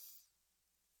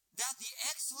 that the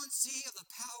excellency of the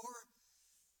power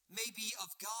may be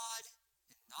of God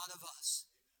and not of us.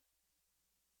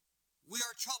 We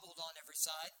are troubled on every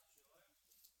side,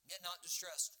 yet not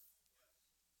distressed.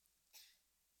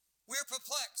 We are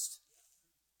perplexed,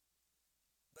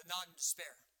 but not in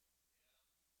despair.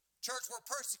 Church, we're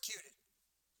persecuted,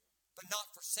 but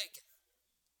not forsaken.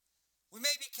 We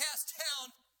may be cast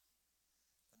down,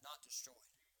 but not destroyed.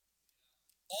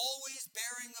 always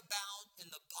bearing about in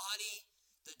the body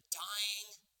the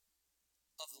dying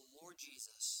of the Lord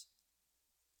Jesus,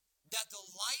 that the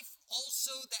life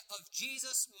also that of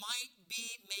Jesus might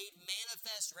be made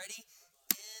manifest, ready,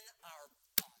 in our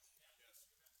body.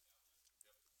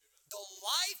 The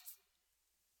life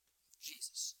of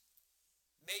Jesus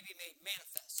may be made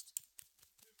manifest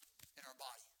in our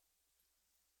body.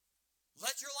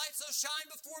 Let your light so shine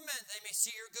before men, they may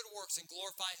see your good works and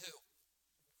glorify who?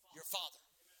 Your Father.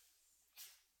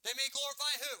 They may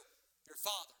glorify who? Your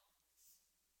Father.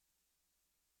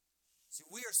 See,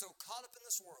 we are so caught up in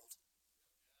this world.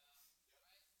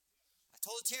 I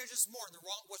told the teenagers this morning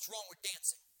what's wrong with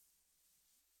dancing.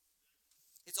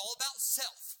 It's all about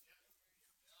self.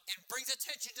 And brings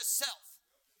attention to self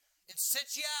and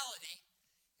sensuality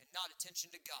and not attention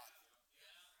to God.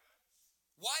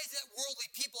 Why is it worldly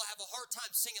people have a hard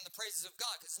time singing the praises of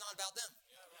God? Because it's not about them.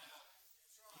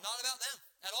 Not about them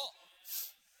at all.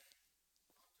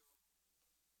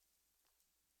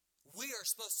 We are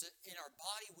supposed to, in our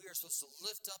body, we are supposed to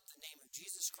lift up the name of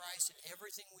Jesus Christ in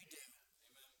everything we do.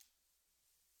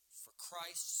 For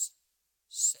Christ's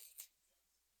sake.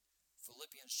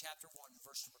 Philippians chapter 1,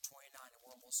 verse number 29, and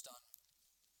we're almost done.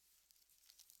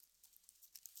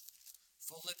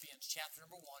 Philippians chapter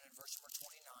number 1 and verse number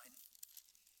 29.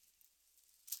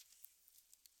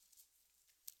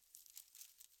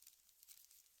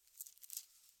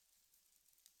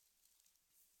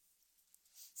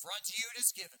 For unto you it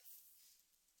is given,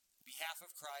 on behalf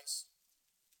of Christ,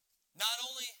 not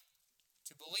only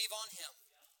to believe on him,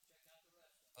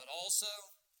 but also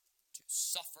to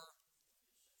suffer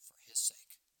for his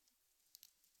sake.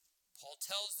 Paul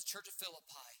tells the church of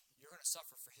Philippi, you're going to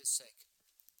suffer for his sake.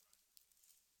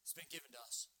 It's been given to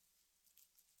us.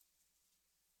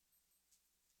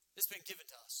 It's been given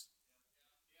to us.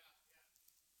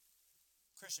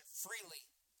 Christian, freely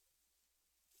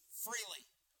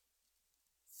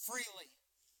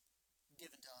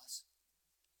given to us.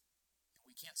 And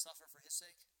we can't suffer for his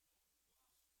sake?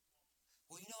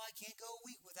 Well, I can't go a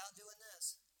week without doing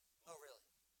this. Oh, really?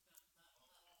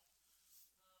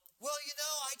 Well,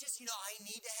 I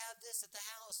need to have this at the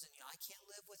house, and I can't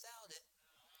live without it.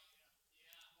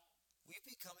 We've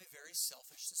become a very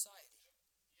selfish society.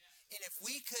 And if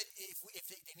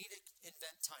they need to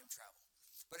invent time travel,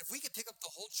 but if we could pick up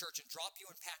the whole church and drop you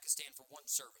in Pakistan for one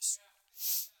service,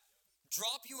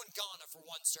 drop you in Ghana for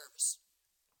one service,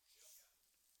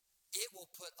 it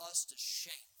will put us to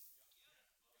shame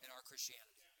in our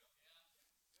Christianity.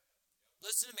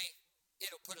 Listen to me,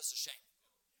 it'll put us to shame.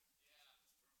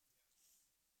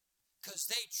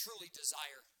 Because they truly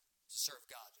desire to serve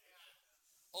God.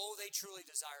 Oh, they truly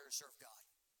desire to serve God.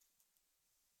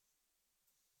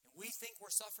 And we think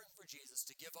we're suffering for Jesus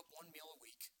to give up one meal a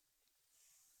week.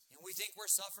 And we think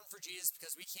we're suffering for Jesus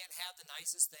because we can't have the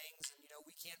nicest things and,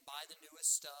 we can't buy the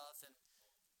newest stuff. And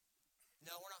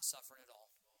no, we're not suffering at all.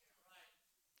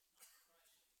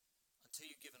 Until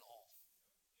you've given all.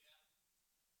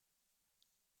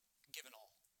 Given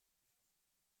all.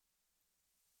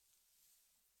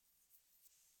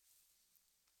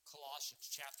 Colossians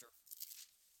chapter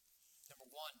number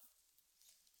 1,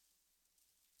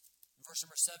 verse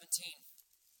number 17,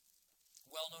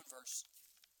 well-known verse.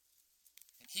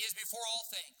 And he is before all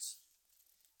things,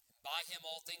 and by him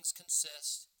all things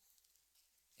consist,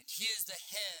 and he is the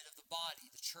head of the body,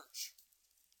 the church,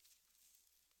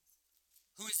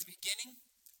 who is the beginning,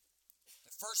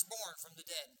 the firstborn from the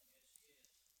dead,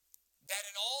 that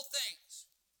in all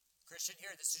things, Christian,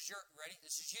 here, this is your, ready?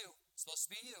 This is you, it's supposed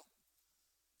to be you,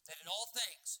 that in all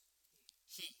things,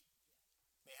 he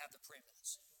may have the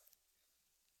preeminence.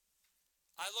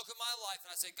 I look at my life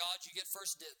and I say, God, you get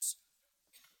first dibs.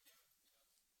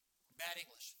 Bad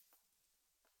English.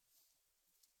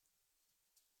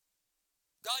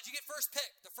 God, you get first pick,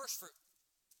 the first fruit.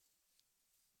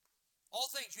 All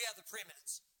things, you have the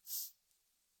preeminence.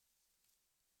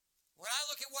 When I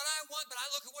look at what I want, but I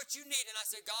look at what you need, and I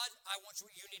say, God, I want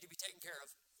what you need to be taken care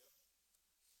of.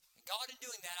 And God, in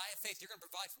doing that, I have faith you're going to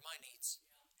provide for my needs.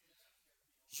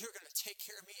 You're going to take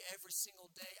care of me every single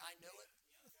day. I know it.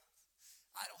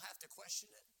 I don't have to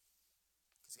question it.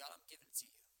 Because, God, I'm giving it to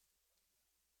you.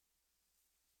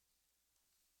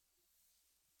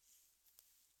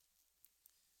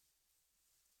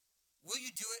 Will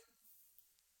you do it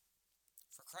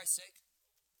for Christ's sake?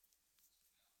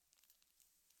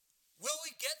 Will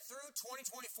we get through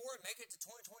 2024 and make it to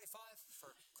 2025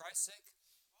 for Christ's sake?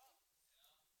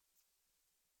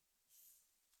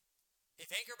 If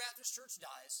Anchor Baptist Church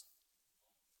dies,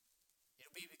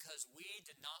 it'll be because we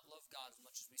did not love God as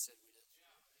much as we said we did.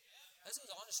 This is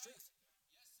the honest truth.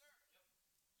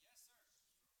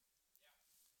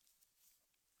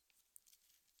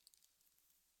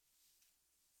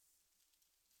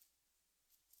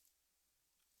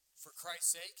 For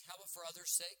Christ's sake? How about for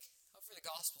others' sake? How about for the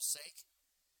gospel's sake?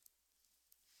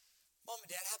 Mom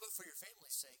and Dad, how about for your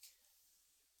family's sake?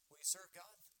 Will you serve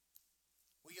God?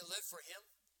 Will you live for Him?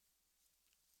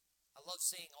 I love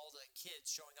seeing all the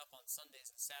kids showing up on Sundays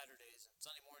and Saturdays and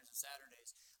Sunday mornings and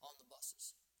Saturdays on the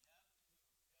buses.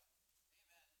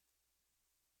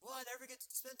 Well, I never get to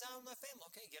spend time with my family.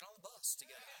 Okay, get on the bus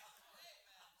together.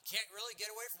 Can't really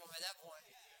get away from them at that point.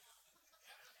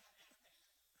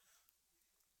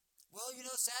 Well,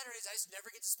 Saturdays I just never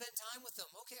get to spend time with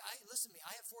them. Okay, listen to me.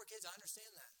 I have 4 kids. I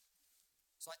understand that.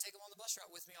 So I take them on the bus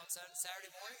route with me on Saturday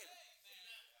morning and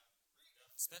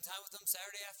spend time with them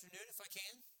Saturday afternoon if I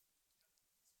can.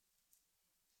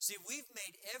 See, we've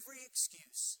made every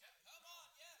excuse.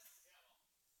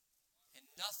 And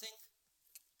nothing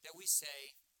that we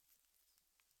say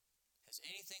has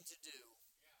anything to do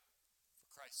for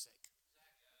Christ's sake.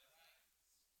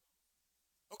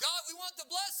 Oh, God, we want the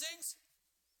blessings.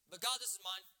 But God, this is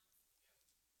mine.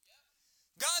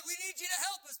 God, we need you to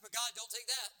help us. But God, don't take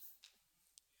that.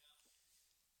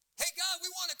 Hey, God,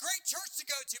 we want a great church to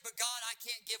go to. But God, I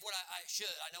can't give what I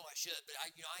should. I know I should. But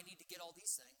I need to get all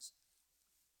these things.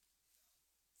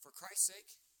 For Christ's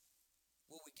sake,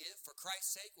 will we give? For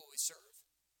Christ's sake, will we serve?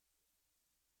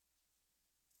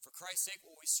 For Christ's sake,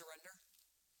 will we surrender?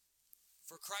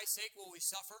 For Christ's sake, will we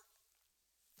suffer?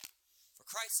 For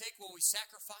Christ's sake, will we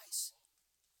sacrifice?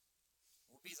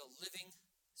 Will be the living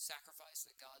sacrifice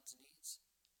that God needs.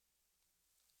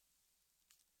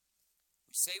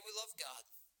 We say we love God.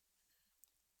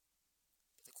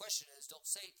 But the question is, don't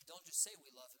just say we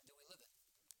love Him. Do we live it?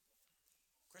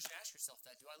 Christian, ask yourself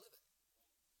that. Do I live it?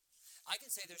 I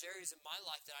can say there's areas in my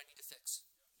life that I need to fix.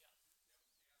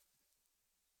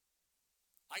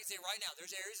 I can say right now,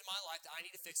 there's areas in my life that I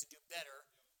need to fix and do better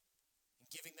in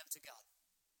giving them to God.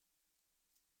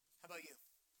 How about you?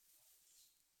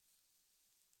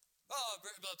 Oh,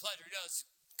 Brother Pleasure, it's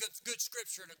good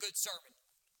scripture and a good sermon.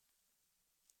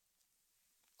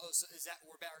 Oh, so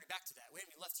we're already back to that. We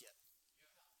haven't even left yet.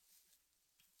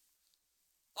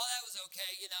 Oh, that was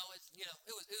okay. It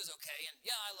was okay. And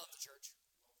yeah, I love the church.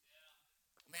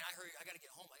 Man, I got to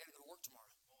get home. I got to go to work tomorrow.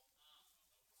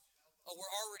 Oh,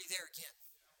 we're already there again.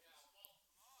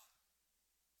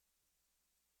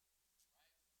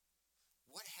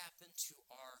 What happened to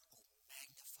our,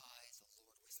 magnify the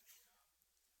Lord with me.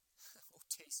 Oh,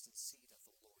 taste and see that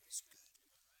the Lord is good.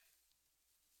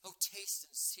 Oh, taste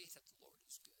and see that the Lord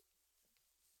is good.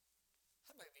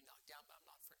 I might be knocked down, but I'm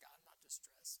not forgotten, not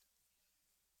distressed.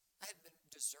 I haven't been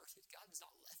deserted. God has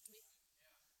not left me.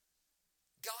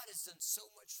 God has done so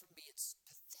much for me, it's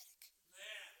pathetic.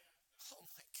 Oh,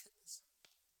 my goodness.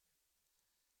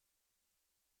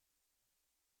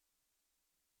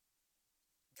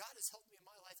 God has helped me in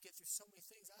my life get through so many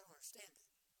things, I don't understand it.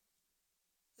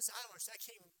 Listen, I don't understand. I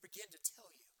can't even begin to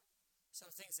tell you some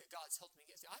things that God's helped me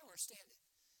get through. I don't understand it.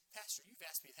 Pastor, you've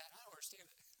asked me that. I don't understand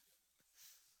it.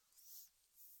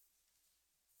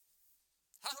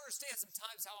 I don't understand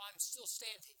sometimes how I'm still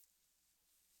standing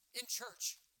in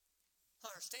church. I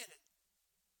don't understand it.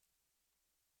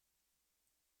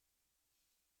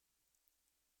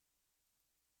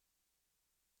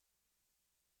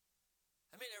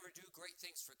 I may never do great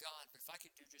things for God, but if I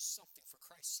could do just something for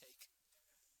Christ's sake.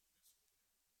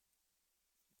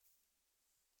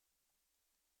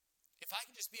 If I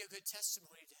can just be a good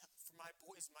testimony for my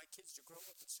boys and my kids to grow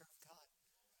up and serve God.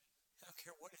 I don't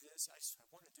care what it is, I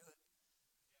want to do it.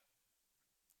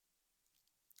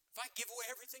 If I give away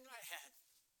everything I had,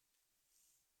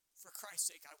 for Christ's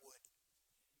sake, I would.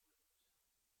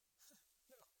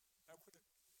 No, I wouldn't.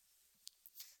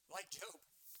 Like Job,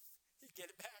 he'd get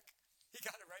it back. He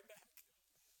got it right back.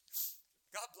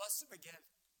 God bless him again.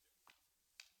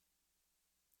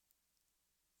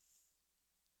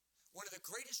 One of the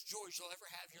greatest joys you'll ever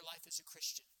have in your life as a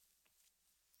Christian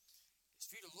is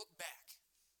for you to look back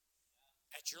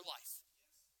at your life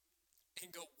and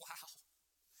go, wow.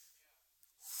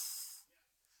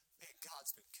 Man,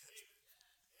 God's been good.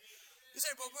 You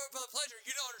say, Brother Pleasure,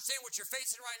 you don't understand what you're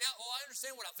facing right now. Oh, I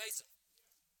understand what I'm facing.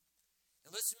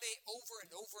 And listen to me, over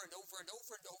and over and over and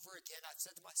over and over again, I've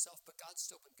said to myself, but God's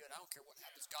still been good. I don't care what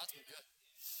happens. God's been good.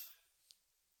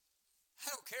 I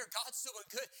don't care. God's still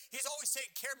been good. He's always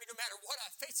taking care of me no matter what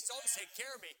I face. He's always taking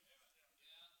care of me.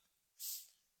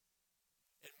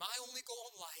 And my only goal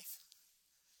in life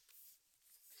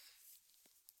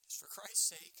is for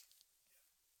Christ's sake.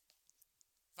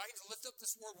 If I can just lift up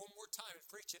this word one more time and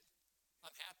preach it,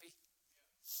 I'm happy.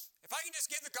 If I can just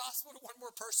give the gospel to one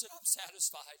more person, I'm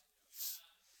satisfied.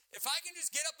 If I can just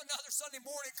get up another Sunday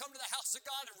morning, come to the house of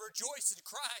God and rejoice and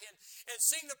cry and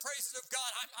sing the praises of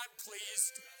God, I'm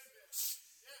pleased.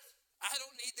 I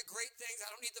don't need the great things. I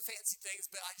don't need the fancy things,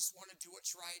 but I just want to do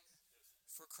what's right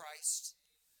for Christ's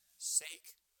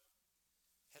sake.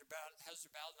 Heads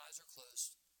are bowed and eyes are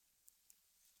closed.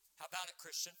 How about it,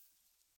 Christian?